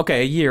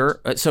a year.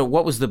 So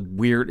what was the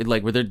weird,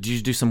 like, did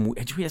you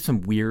have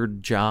some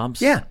weird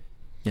jobs? Yeah.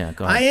 Yeah,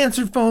 go ahead. I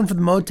answered phone for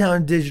the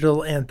Motown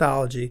Digital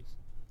Anthology.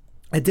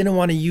 I didn't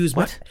want to use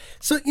my.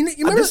 So you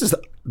remember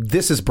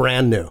this is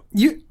brand new.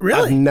 You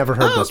really? I've never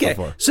heard this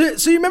before. So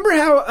you remember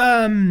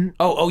how?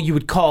 You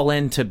would call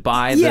in to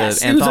buy the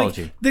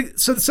anthology.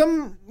 So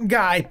some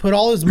guy put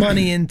all his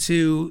money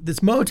into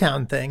this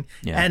Motown thing,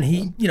 and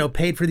he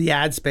paid for the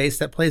ad space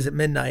that plays at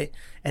midnight,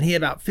 and he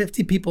had about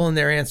 50 people in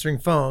there answering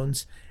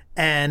phones,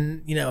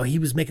 and he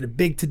was making a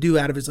big to do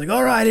out of it. It's like,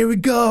 all right, here we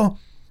go.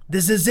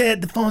 This is it.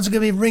 The phones are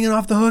gonna be ringing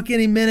off the hook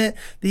any minute.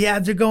 The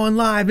ads are going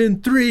live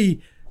in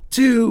 3,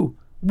 2,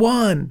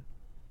 1.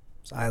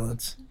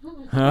 Silence.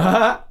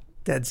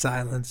 Dead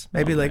silence.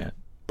 Maybe like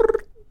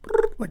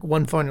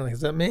one phone. You're like,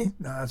 is that me?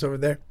 No, it's over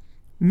there.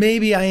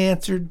 Maybe I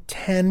answered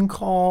 10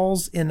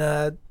 calls in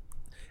a.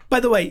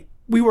 By the way,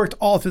 we worked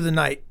all through the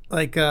night,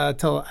 like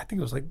till I think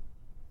it was like,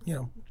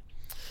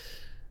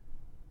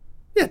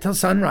 till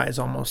sunrise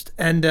almost.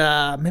 And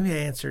maybe I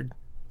answered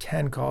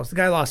 10 calls. The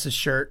guy lost his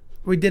shirt.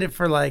 We did it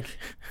for like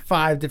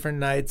 5 different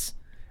nights.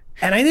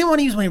 And I didn't want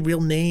to use my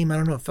real name. I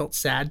don't know. It felt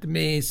sad to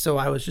me. So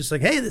I was just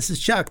like, hey, this is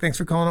Chuck. Thanks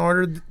for calling to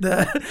order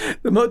the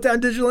Motown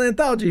Digital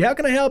Anthology. How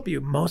can I help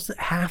you?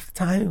 Half the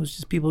time, it was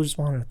just people who just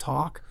wanted to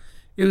talk.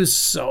 It was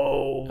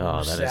so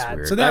sad. Is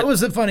weird. So that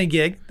was a funny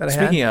gig that I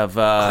had. Speaking of...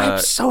 I'm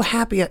so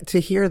happy to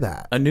hear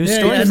that. A new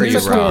story for you,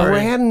 It's a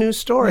brand new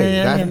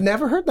story. I've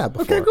never heard that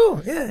before. Okay,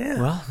 cool.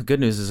 Yeah. Well, the good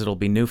news is it'll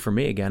be new for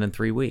me again in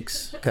 3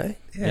 weeks. Okay.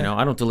 Yeah.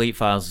 I don't delete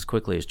files as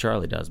quickly as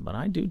Charlie does, but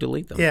I do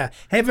delete them. Yeah.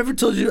 Hey, have I ever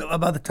told you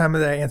about the time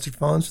that I answered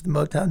phones for the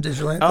Motown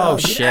Digital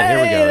Anthology? Oh, shit.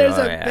 Here we go.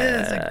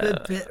 There's a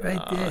good bit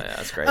right there. Yeah,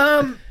 that's great.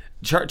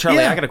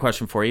 Charlie, I got a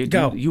question for you.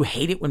 Do you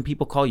hate it when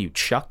people call you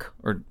Chuck,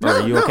 or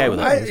are you okay with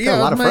it? A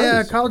lot of my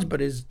friends. college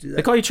buddies do that.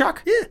 They call you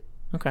Chuck? Yeah.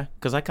 Okay,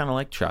 because I kind of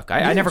like Chuck.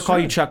 I never call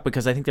you Chuck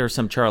because I think there are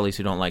some Charlies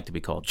who don't like to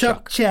be called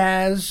Chuck.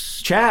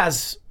 Chaz.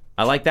 Chaz.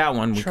 I like that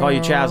one. We call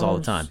you Chaz all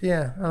the time.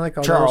 Yeah, I like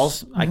all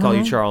Charles. those. I call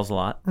you Charles a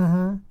lot.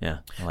 Mm-hmm. Yeah,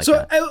 I like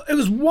that. So it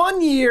was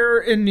 1 year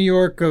in New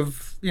York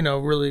of,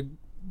 really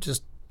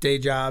just day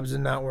jobs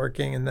and not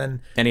working. And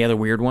then... Any other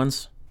weird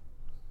ones?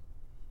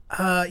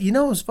 It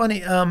was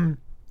funny.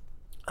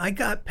 I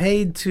got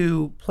paid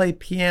to play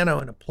piano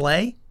in a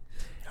play.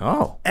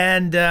 Oh.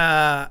 And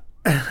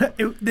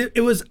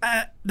it was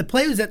the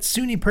play was at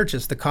SUNY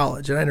Purchase, the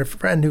college, and I had a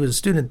friend who was a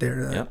student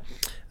there.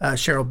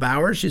 Cheryl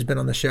Bowers, she's been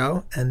on the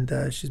show, and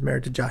she's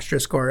married to Josh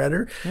Driscoll, our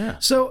editor. Yeah.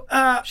 So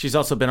she's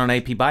also been on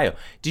AP Bio.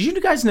 Did you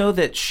guys know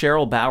that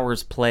Cheryl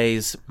Bowers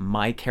plays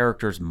my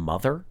character's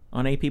mother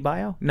on AP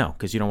Bio? No,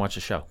 because you don't watch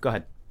the show. Go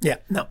ahead. Yeah,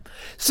 no.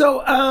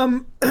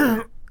 So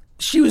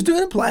she was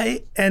doing a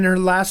play in her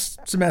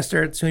last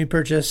semester at SUNY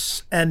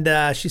Purchase,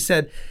 and she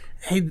said,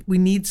 "Hey, we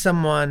need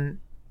someone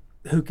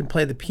who can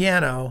play the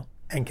piano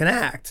and can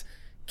act.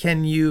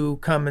 Can you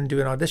come and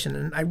do an audition?"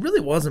 And I really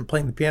wasn't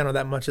playing the piano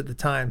that much at the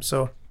time,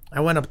 so I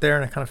went up there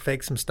and I kind of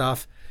faked some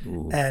stuff.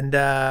 Ooh. And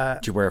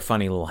did you wear a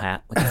funny little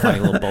hat, like a funny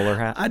little bowler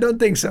hat? I don't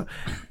think so.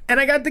 And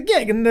I got the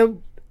gig, and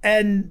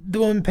the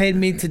woman paid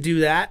me to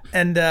do that,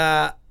 and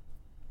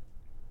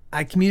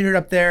I commuted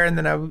up there, and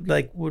then I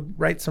would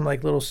write some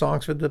little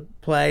songs for the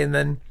play, and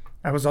then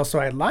I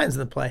had lines in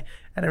the play,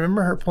 and I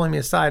remember her pulling me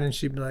aside, and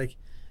she'd be like,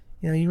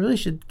 you really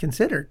should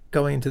consider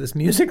going into this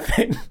music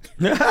thing.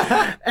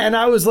 And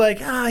I was like,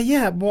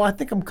 yeah, well, I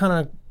think I'm kind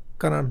of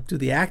gonna do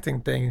the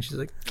acting thing. And she's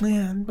like,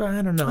 yeah, but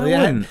I don't know.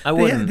 I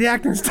wouldn't. The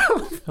acting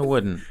stuff. I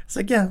wouldn't. It's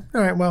like, yeah,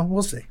 all right, well,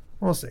 we'll see.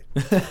 I'll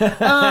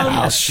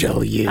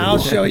show you. I'll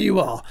show you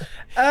all.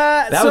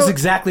 That was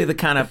exactly the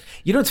kind of,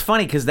 it's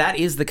funny because that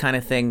is the kind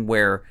of thing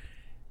where,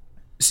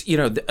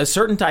 a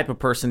certain type of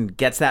person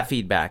gets that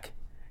feedback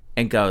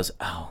and goes,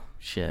 oh,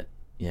 shit.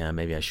 Yeah,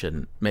 maybe I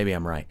shouldn't. Maybe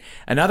I'm right.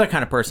 Another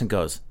kind of person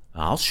goes,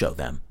 I'll show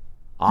them.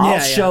 I'll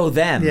show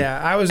them. Yeah,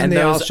 I was in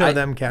the I'll show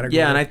them category.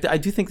 Yeah, and I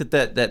do think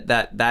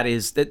that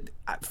is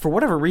for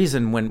whatever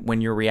reason when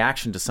your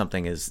reaction to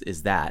something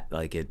is that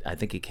I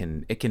think it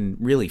can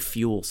really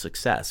fuel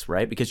success,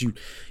 right? Because you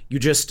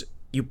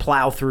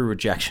plow through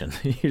rejection.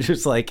 You're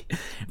just like,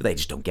 they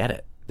just don't get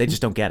it. They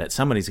just don't get it.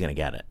 Somebody's gonna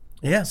get it.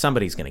 Yeah,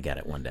 somebody's gonna get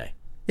it one day.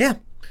 Yeah.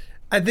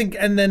 I think,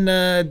 and then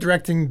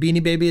directing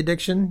Beanie Baby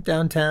Addiction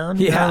downtown.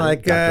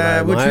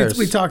 Yeah, which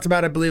we talked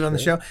about, I believe, on the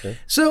show. Okay.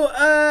 So,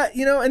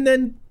 and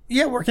then,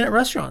 working at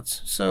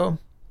restaurants. So,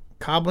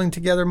 cobbling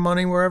together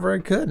money wherever I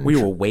could. Were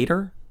you a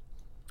waiter?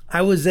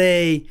 I was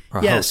a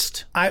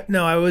host. I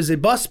was a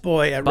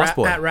busboy at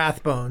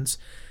Rathbones.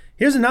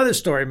 Here's another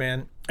story,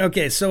 man.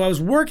 Okay, so I was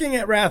working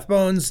at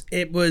Rathbones.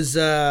 It was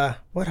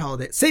what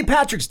holiday? St.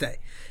 Patrick's Day,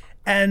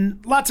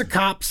 and lots of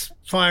cops,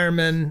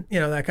 firemen,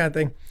 that kind of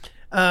thing.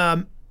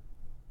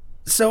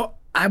 So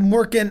I'm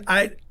working.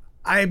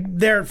 I'm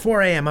there at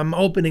 4 a.m. I'm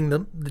opening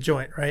the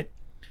joint, right?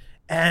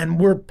 And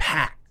we're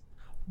packed,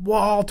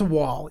 wall to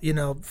wall.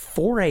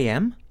 4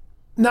 a.m.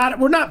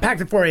 We're not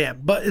packed at 4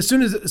 a.m. But as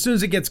soon as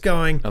it gets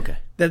going, okay,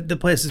 the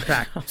place is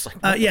packed. I was like,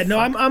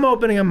 I'm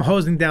opening. I'm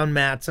hosing down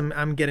mats.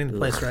 I'm getting the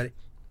place ready.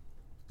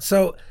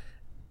 So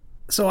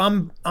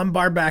I'm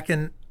bar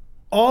backing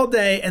all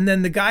day, and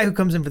then the guy who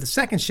comes in for the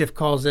second shift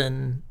calls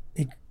in,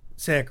 he's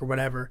sick or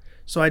whatever.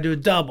 So I do a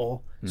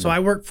double. So I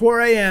work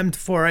 4 a.m. to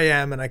 4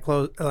 a.m. and I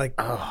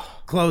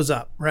close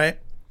up, right?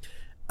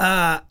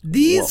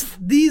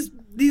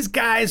 These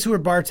guys who were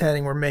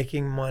bartending were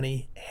making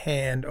money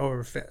hand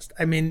over fist.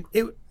 I mean,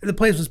 the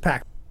place was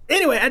packed.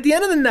 Anyway, at the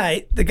end of the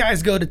night, the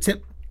guys go to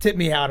tip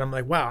me out. I'm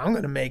like, wow, I'm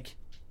gonna make,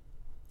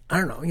 I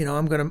don't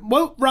know,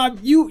 well, Rob,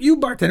 you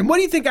bartend. What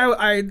do you think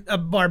a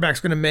bar back's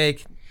gonna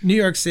make? New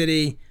York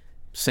City.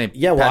 Same.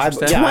 Yeah, well,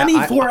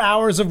 24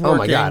 hours of working. Oh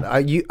my God!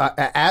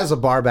 As a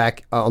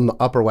barback on the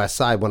Upper West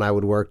Side, when I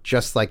would work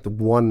just like the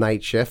one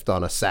night shift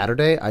on a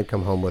Saturday, I'd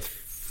come home with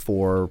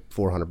 $400,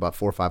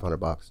 $400 or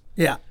 $500.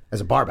 Yeah,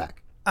 as a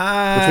barback,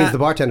 which means the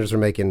bartenders are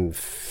making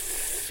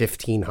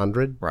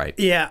 $1,500. Right.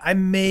 Yeah, I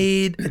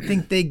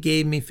think they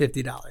gave me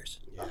 $50.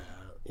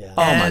 Yeah.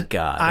 Oh my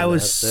God! I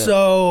was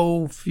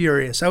so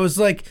furious. I was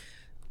like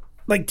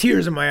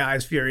tears in my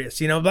eyes, furious.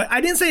 But I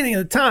didn't say anything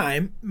at the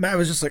time. I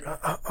was just like,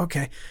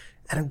 okay.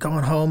 And I'm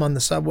going home on the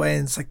subway,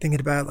 and it's thinking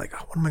about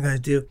what am I going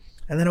to do?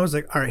 And then I was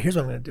like, all right, here's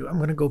what I'm going to do. I'm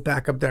going to go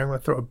back up there. I'm going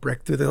to throw a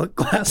brick through the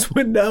glass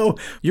window.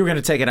 You were going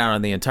to take it out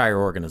on the entire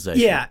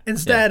organization. Yeah.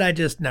 Instead, I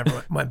just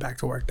never went back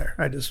to work there.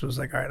 I just was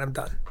like, all right, I'm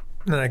done.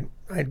 And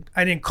then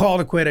I didn't call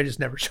to quit. I just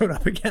never showed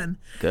up again.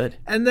 Good.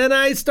 And then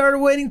I started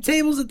waiting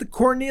tables at the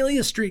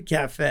Cornelia Street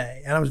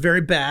Cafe, and I was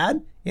very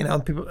bad.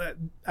 People,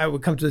 I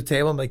would come to the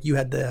table. I'm like, you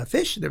had the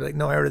fish? They were like,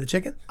 no, I ordered the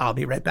chicken. I'll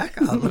be right back.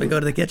 Let me go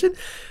to the kitchen.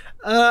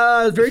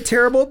 I was very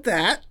terrible at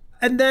that.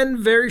 And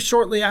then very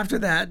shortly after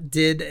that,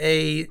 did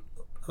a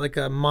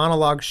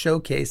monologue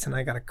showcase, and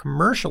I got a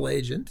commercial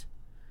agent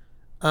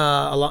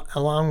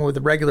along with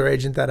a regular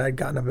agent that I'd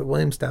gotten up at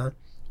Williamstown,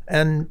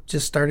 and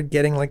just started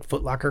getting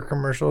Foot Locker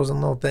commercials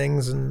and little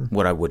things. And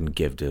what I wouldn't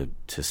give to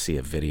see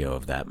a video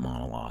of that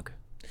monologue.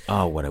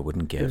 Oh, what I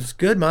wouldn't give. It was a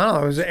good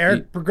monologue. It was an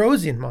Eric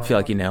Bogosian monologue. Feel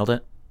like you nailed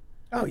it?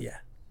 Oh yeah.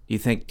 Do you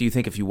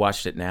think if you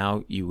watched it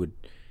now, you would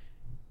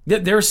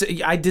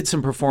I did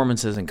some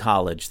performances in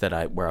college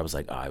where I was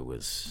like, I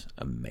was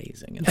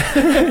amazing, in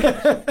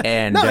that.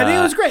 And No, I think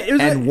it was great. It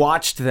was and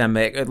watched them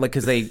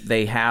because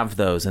they have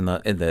those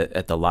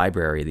at the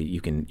library that you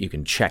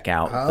can check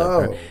out.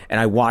 And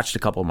I watched a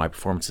couple of my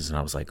performances, and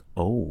I was like,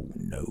 oh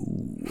no,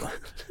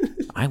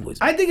 I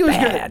think it was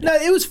bad. good. No,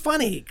 it was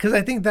funny because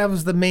I think that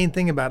was the main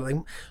thing about it.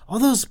 Like, all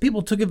those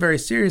people took it very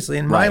seriously,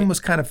 and mine was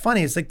kind of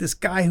funny. It's like this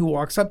guy who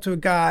walks up to a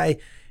guy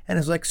and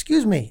is like,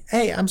 "Excuse me,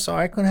 hey, I'm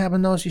sorry, I couldn't have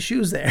nosy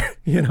shoes there,"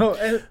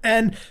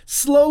 and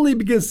slowly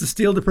begins to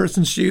steal the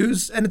person's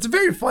shoes. And it's a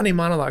very funny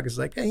monologue. It's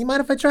like, "Hey, you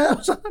mind if I try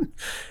those on?"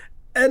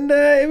 And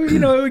it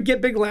would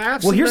get big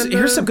laughs. Well,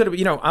 here's some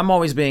good. I'm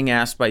always being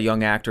asked by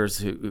young actors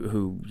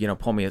who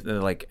pull me.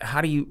 They're like,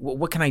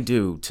 what can I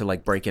do to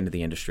like break into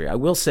the industry? I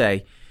will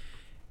say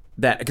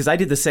that because I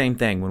did the same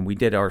thing when we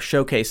did our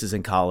showcases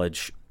in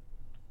college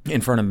in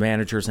front of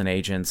managers and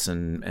agents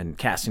and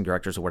casting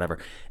directors or whatever.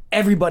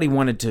 Everybody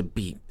wanted to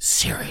be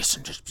serious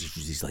and just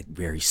these like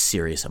very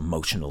serious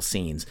emotional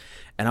scenes.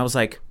 And I was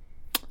like,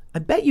 I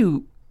bet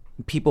you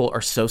people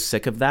are so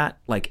sick of that.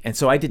 And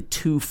so I did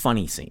 2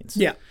 funny scenes.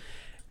 Yeah.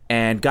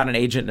 And got an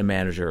agent and a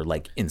manager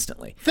like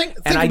instantly.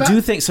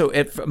 Do think so.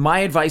 My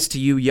advice to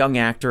you, young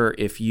actor,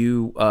 if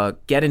you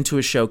get into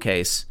a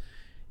showcase,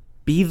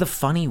 be the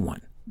funny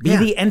one. Be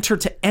the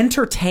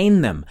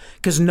entertain them,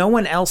 because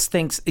everyone else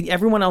thinks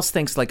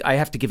like I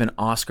have to give an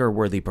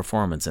Oscar-worthy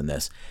performance in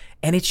this,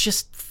 and it's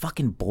just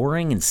fucking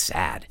boring and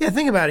sad. Yeah,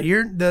 think about it.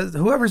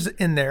 Whoever's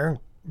in there,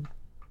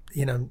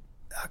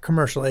 a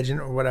commercial agent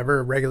or whatever,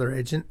 a regular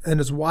agent, and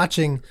is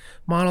watching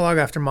monologue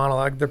after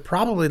monologue. They're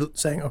probably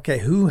saying, okay,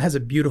 who has a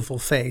beautiful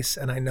face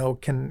and I know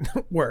can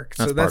work.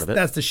 That's part of it.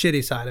 That's the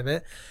shitty side of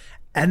it.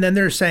 And then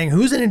they're saying,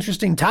 who's an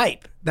interesting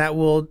type that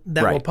will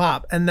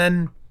pop. And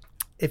then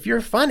if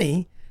you're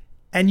funny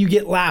and you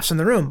get laughs in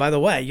the room, by the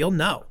way, you'll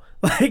know.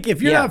 Like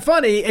if you're not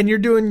funny and you're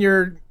doing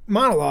your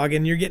monologue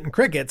and you're getting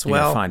crickets,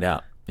 You'll find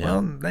out. Yeah.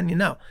 Well, then you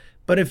know.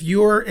 But if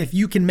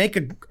you can make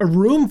a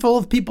room full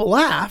of people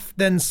laugh,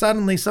 then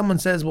suddenly someone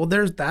says, well,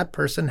 that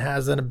person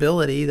has an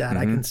ability that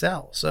I can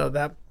sell. So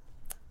that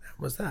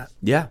was that.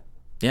 Yeah.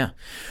 Yeah.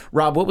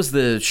 Rob, what was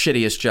the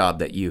shittiest job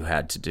that you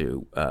had to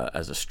do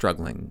as a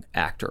struggling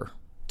actor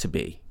to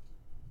be?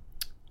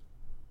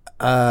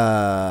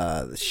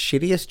 The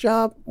shittiest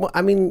job? Well,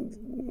 I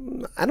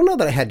mean, I don't know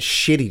that I had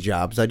shitty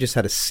jobs. I just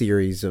had a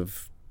series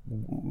of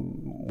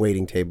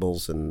waiting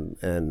tables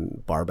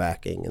and bar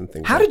backing and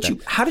things. How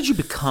did you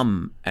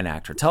become an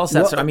actor? Tell us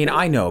that story. I mean,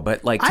 I know,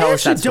 but tell us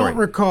that story. I actually don't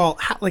recall.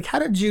 How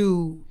did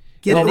you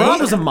get? Well,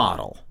 Rob was a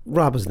model.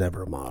 Rob was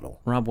never a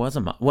model. Rob was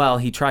a model. Well,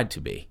 he tried to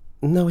be.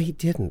 No, he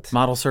didn't.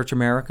 Model Search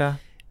America.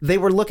 They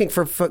were looking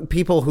for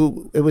people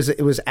who it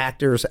was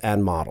actors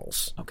and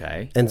models.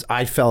 Okay. And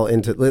I fell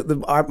into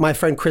my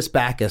friend Chris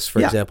Backus,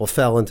 for example,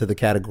 fell into the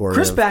category.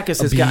 Chris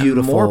Backus has gotten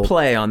more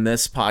play on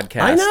this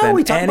podcast. I know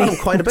we talk about him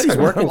quite a bit. He's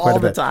working quite a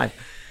bit all the time.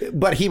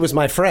 But he was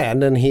my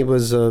friend, and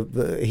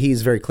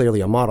he's very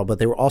clearly a model. But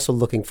they were also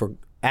looking for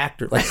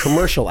actors, like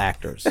commercial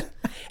actors.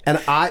 And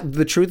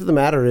the truth of the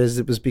matter is,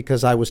 it was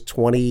because I was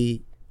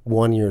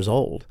 21 years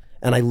old.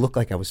 And I looked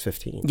like I was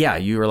 15. Yeah,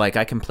 you were like,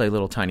 I can play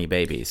little tiny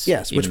babies.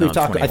 Yes, which we've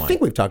talked about. I think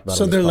we've talked about.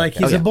 So they're like,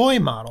 he's a boy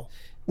model.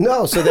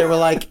 No, so they were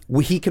like,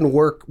 he can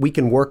work. We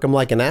can work him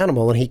like an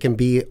animal, and he can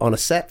be on a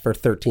set for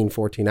 13,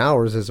 14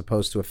 hours as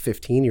opposed to a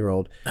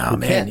 15-year-old. Oh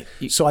man!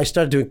 So I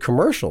started doing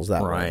commercials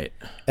that way.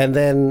 And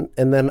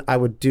then I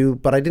would do,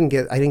 but I didn't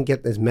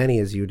get as many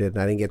as you did,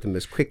 and I didn't get them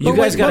as quickly. You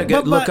guys got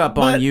to look up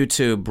on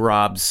YouTube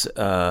Rob's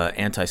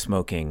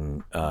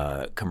anti-smoking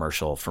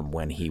commercial from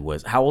when he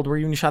was. How old were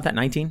you when you shot that?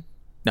 19.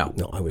 No,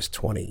 I was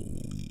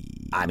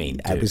 20. I mean,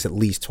 dude, I was at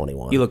least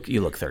 21. You look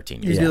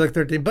 13. You look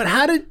 13.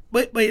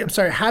 But wait, I'm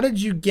sorry. How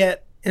did you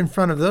get in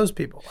front of those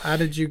people? How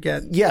did you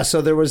get? Yeah, so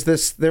there was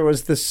this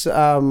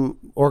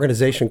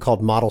organization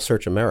called Model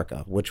Search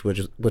America, which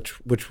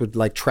would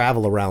like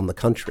travel around the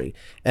country,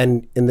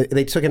 and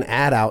they took an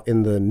ad out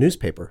in the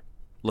newspaper.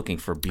 Looking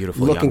for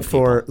beautiful young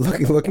people.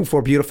 Looking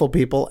for beautiful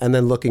people, and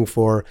then looking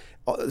for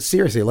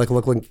seriously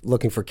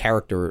looking for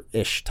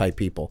character-ish type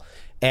people.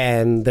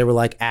 And they were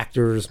like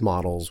actors,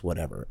 models,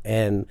 whatever.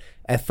 And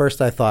at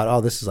first I thought,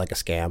 oh, this is like a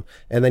scam.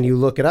 And then you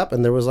look it up,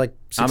 and there was like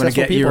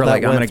successful people that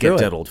went through it. I'm going to get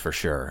diddled for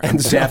sure. I'm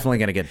definitely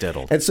going to get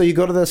diddled. And so you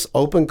go to this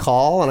open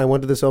call, and I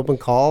went to this open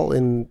call,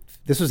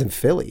 this was in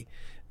Philly.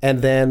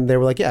 And then they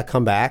were like, yeah,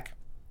 come back.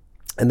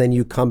 And then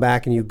you come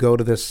back and you go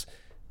to this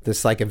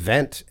like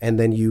event, and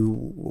then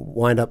you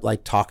wind up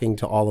like talking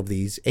to all of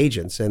these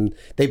agents, and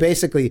they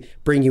basically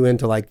bring you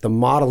into like the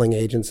modeling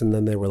agents, and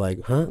then they were like,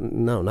 huh,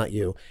 no, not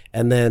you.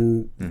 And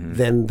then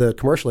the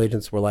commercial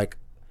agents were like,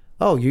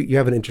 oh, you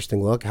have an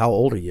interesting look. How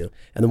old are you?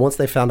 And then once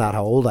they found out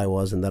how old I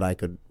was and that I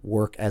could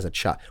work as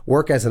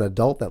an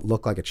adult that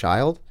looked like a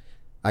child,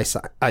 I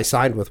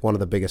signed with one of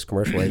the biggest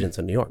commercial agents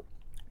in New York.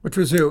 Which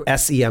was who?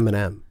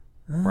 SEM&M.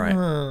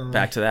 Right.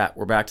 Back to that.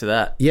 We're back to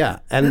that. Yeah.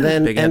 And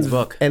then Big Ed's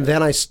book. And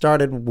then I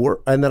started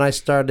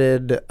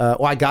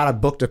I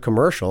booked a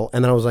commercial,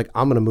 and then I was like,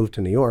 I'm going to move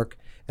to New York.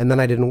 And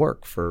then I didn't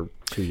work for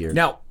 2 years.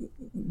 Now,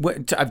 I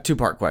have a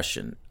two-part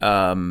question.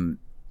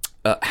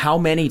 How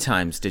many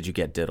times did you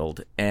get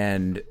diddled?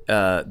 And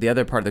the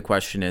other part of the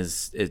question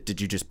is did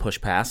you just push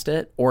past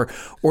it, or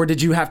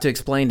did you have to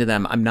explain to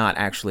them, I'm not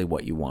actually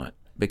what you want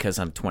because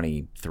I'm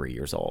 23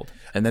 years old?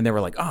 And then they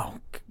were like, oh,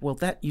 well,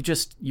 that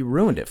you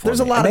ruined it for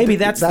There's me. a lot. Maybe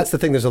that's the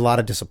thing. There's a lot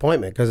of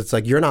disappointment because it's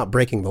like you're not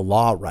breaking the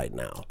law right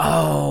now.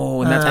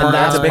 Oh, and that's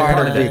That's a big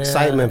part of the it.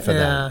 excitement for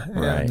them.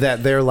 Right.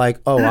 That they're like,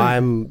 oh,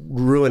 I'm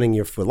ruining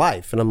you for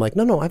life, and I'm like,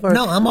 no, I've already.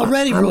 No, I'm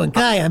already ruined.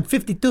 Guy, I'm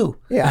 52.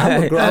 Yeah,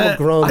 I'm a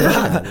grown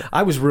man.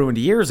 I was ruined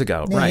years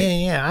ago. Yeah, right.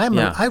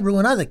 yeah. I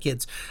ruin other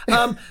kids.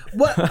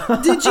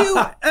 What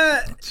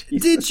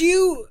did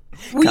you?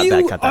 Were Cut you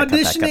that, cut that,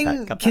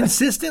 auditioning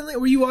consistently?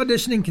 Were you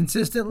auditioning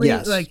consistently?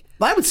 Yes. Like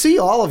I would see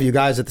all of you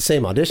guys at the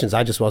same auditions.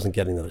 I just wasn't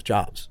getting those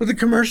jobs. with the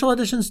commercial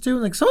auditions too.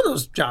 Like some of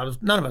those jobs,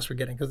 none of us were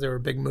getting because they were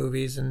big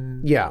movies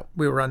and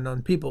we were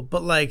unknown people.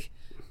 But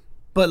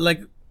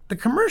the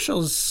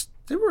commercials,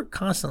 they were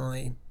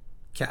constantly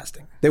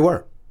casting. They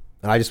were.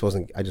 I just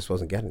wasn't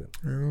getting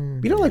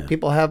them. You know, like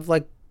people have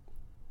like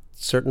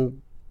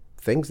certain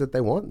things that they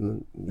want,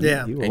 and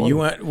You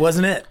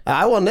wasn't it?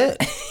 I wasn't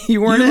it.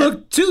 You weren't You it?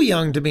 looked too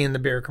young to be in the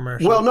beer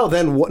commercial. Well,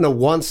 no.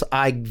 Once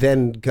I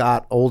then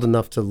got old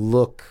enough to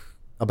look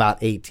about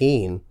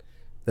 18,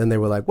 then they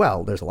were like,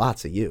 "Well, there's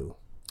lots of you,"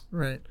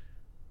 right.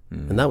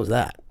 and that was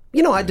that.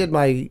 You know, I did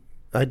my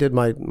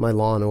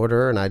Law and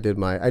Order, and I did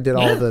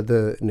all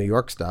the New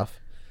York stuff.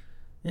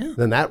 Yeah.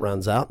 Then that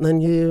runs out, and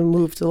then you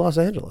move to Los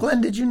Angeles.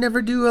 Glenn, did you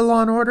never do a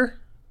Law and Order?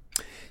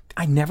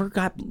 I never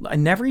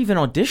even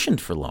auditioned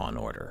for Law and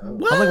Order.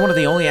 What? I'm like one of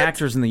the only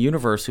actors in the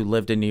universe who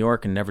lived in New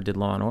York and never did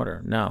Law and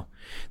Order. No.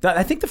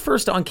 I think the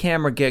first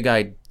on-camera gig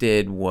I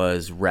did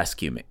was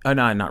Rescue Me. Oh,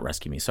 no, not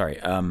Rescue Me. Sorry.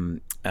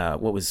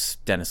 What was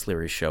Dennis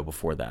Leary's show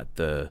before that?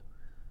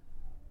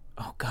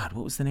 Oh, God,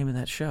 what was the name of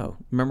that show?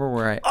 Remember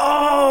where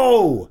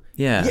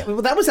Yeah,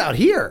 well, that was out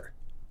here.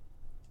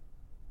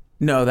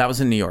 No, that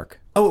was in New York.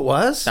 Oh, it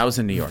was? That was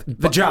in New York.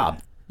 The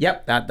Job.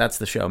 Yep, that's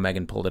the show.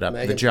 Megan pulled it up.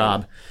 The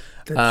Job.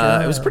 It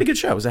was a pretty good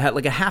show. It was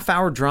like a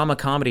half-hour drama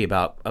comedy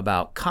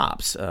about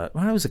cops. Well,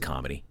 it was a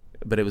comedy,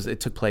 but it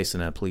took place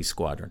in a police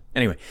squadron.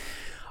 Anyway,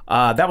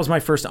 that was my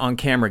first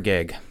on-camera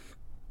gig,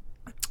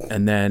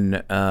 and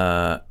then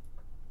and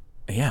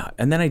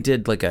then I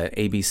did like a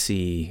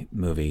ABC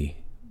movie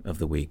of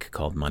the week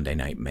called Monday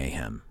Night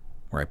Mayhem,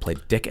 where I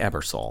played Dick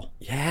Ebersol.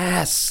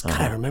 Yes,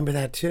 God, I remember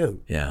that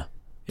too. Yeah,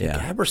 Dick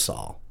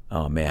Ebersol.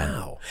 Oh man!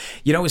 Wow.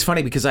 You know, it was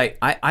funny because I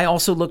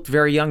also looked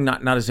very young,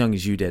 not as young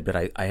as you did, but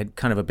I had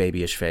kind of a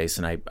babyish face,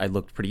 and I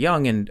looked pretty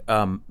young, and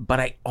but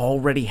I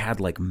already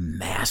had like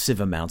massive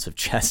amounts of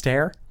chest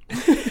hair,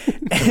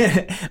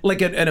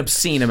 like an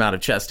obscene amount of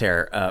chest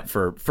hair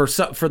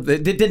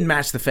it didn't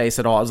match the face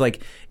at all.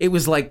 It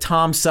was like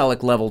Tom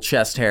Selleck level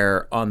chest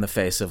hair on the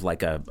face of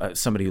like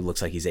somebody who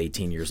looks like he's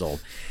 18 years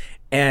old.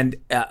 And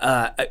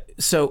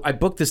so I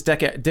booked this Dick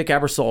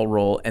Ebersol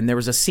role, and there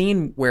was a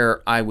scene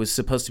where I was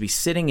supposed to be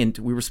sitting, and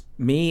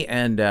me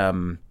and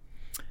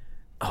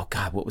oh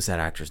God, what was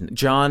that actor's name?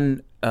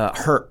 John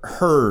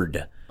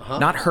Hurd,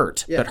 not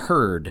Hurt, but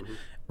Hurd.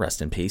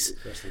 Rest in peace.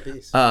 Rest in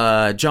peace.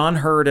 John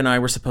Hurd and I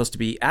were supposed to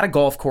be at a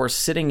golf course,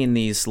 sitting in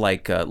these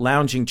like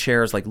lounging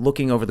chairs, like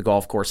looking over the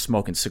golf course,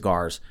 smoking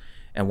cigars,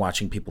 and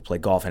watching people play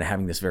golf, and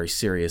having this very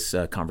serious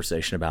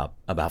conversation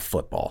about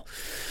football.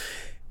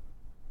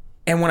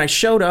 And when I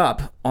showed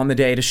up on the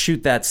day to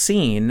shoot that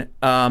scene,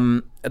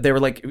 they were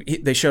like,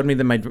 they showed me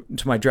to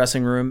my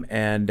dressing room,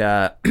 and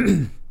I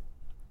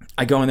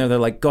go in there. They're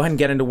like, go ahead and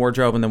get into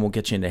wardrobe, and then we'll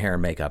get you into hair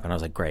and makeup. And I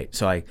was like, great.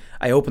 So I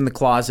opened the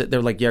closet.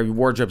 They're like, yeah, your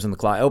wardrobe's in the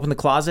closet. I opened the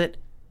closet.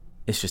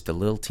 It's just a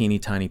little teeny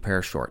tiny pair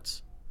of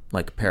shorts,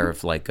 like a pair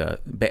of like a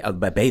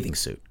bathing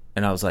suit.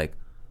 And I was like,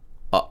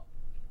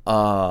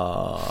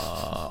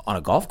 on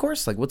a golf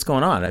course? Like, what's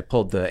going on? I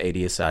pulled the AD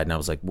aside, and I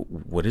was like,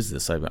 what is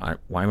this?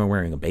 Why am I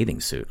wearing a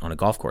bathing suit on a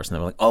golf course? And they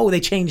were like, oh, they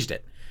changed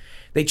it.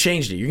 You're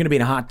going to be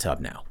in a hot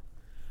tub now.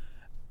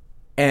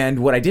 And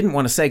what I didn't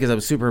want to say, because I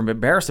was super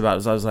embarrassed about it,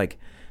 was I was like,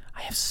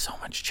 I have so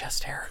much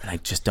chest hair, and I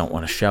just don't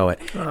want to show it.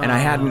 And I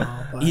hadn't,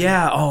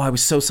 I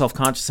was so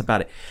self-conscious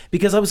about it,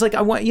 because I was like,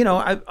 I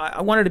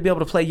wanted to be able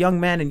to play young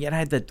men, and yet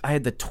I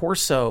had the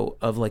torso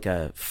of like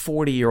a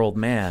 40-year-old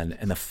man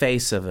and the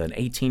face of an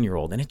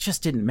 18-year-old, and it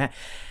just didn't match.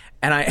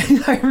 And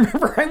I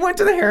remember I went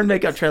to the hair and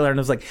makeup trailer, and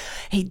I was like,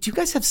 hey, do you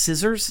guys have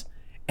scissors?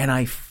 And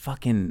I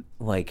fucking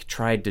like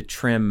tried to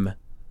trim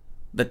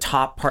the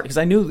top part, because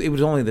I knew it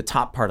was only the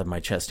top part of my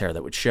chest hair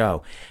that would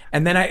show.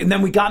 And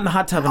then we got in the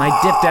hot tub, and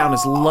I dipped down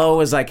as low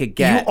as I could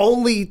get. You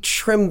only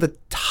trimmed the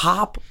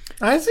top.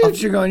 I see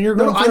what you're going. You're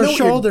going for the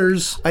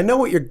shoulders. I know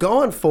what you're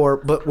going for,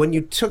 but when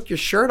you took your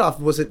shirt off,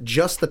 was it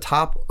just the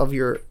top of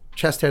your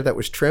chest hair that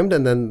was trimmed,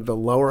 and then the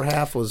lower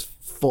half was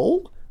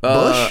full?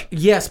 Bush?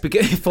 Yes,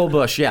 full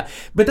bush, yeah.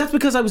 But that's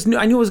because I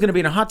knew it was going to be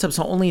in a hot tub,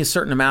 so only a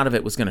certain amount of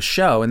it was going to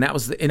show, and I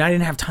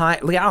didn't have time.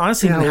 Like, I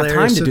honestly didn't have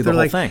time to do the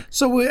whole thing.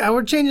 So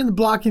we're changing the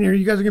block in here.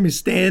 You guys are going to be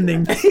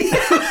standing.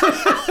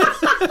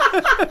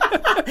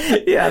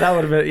 Yeah, that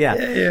would have been,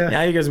 Yeah.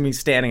 Now you guys are me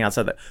standing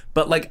outside that.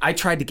 But like, I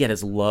tried to get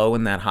as low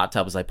in that hot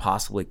tub as I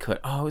possibly could.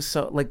 Oh, I was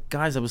so, like,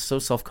 guys, I was so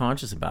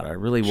self-conscious about it. I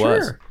really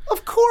was. Sure.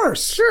 Of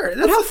course. Sure.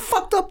 And how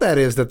fucked up that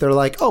is that they're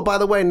like, oh, by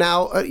the way,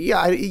 now, it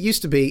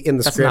used to be in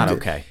the That's script. not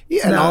okay.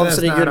 Yeah, and No, all of a that's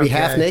sudden you're going to be not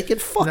half okay.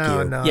 naked? Fuck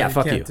you. No, Yeah, you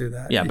fuck can't you. do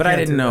that. Yeah, You but I can't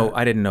didn't do know. that.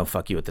 I didn't know.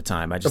 Fuck you at the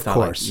time. I just Of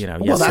thought, course. like,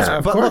 Well, yes, that's, sir.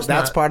 of but course look,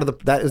 that's not. part of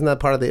the, isn't that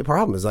part of the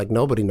problem? Is like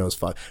nobody knows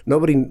fuck.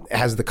 Nobody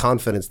has the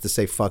confidence to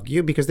say fuck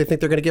you because they think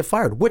they're going to get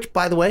fired, which,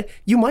 by the way,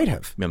 you might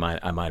have.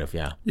 I might have.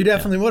 Yeah. You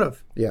definitely would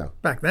have. Yeah.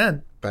 Back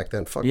then. Back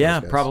then, fuck Yeah,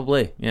 those guys.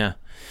 probably. Yeah.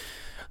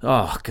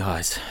 Oh,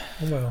 guys.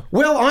 Well,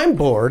 Well, I'm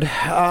bored.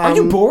 Are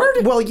you bored?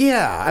 Well,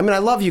 yeah. I mean, I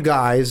love you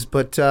guys,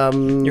 but...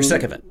 You're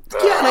sick of it.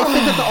 Yeah, and I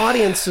think that the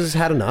audience has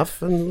had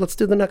enough, and let's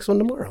do the next one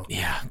tomorrow.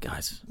 Yeah,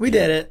 guys. we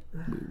did it.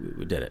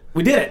 We did it.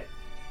 We did it.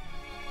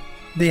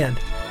 The end.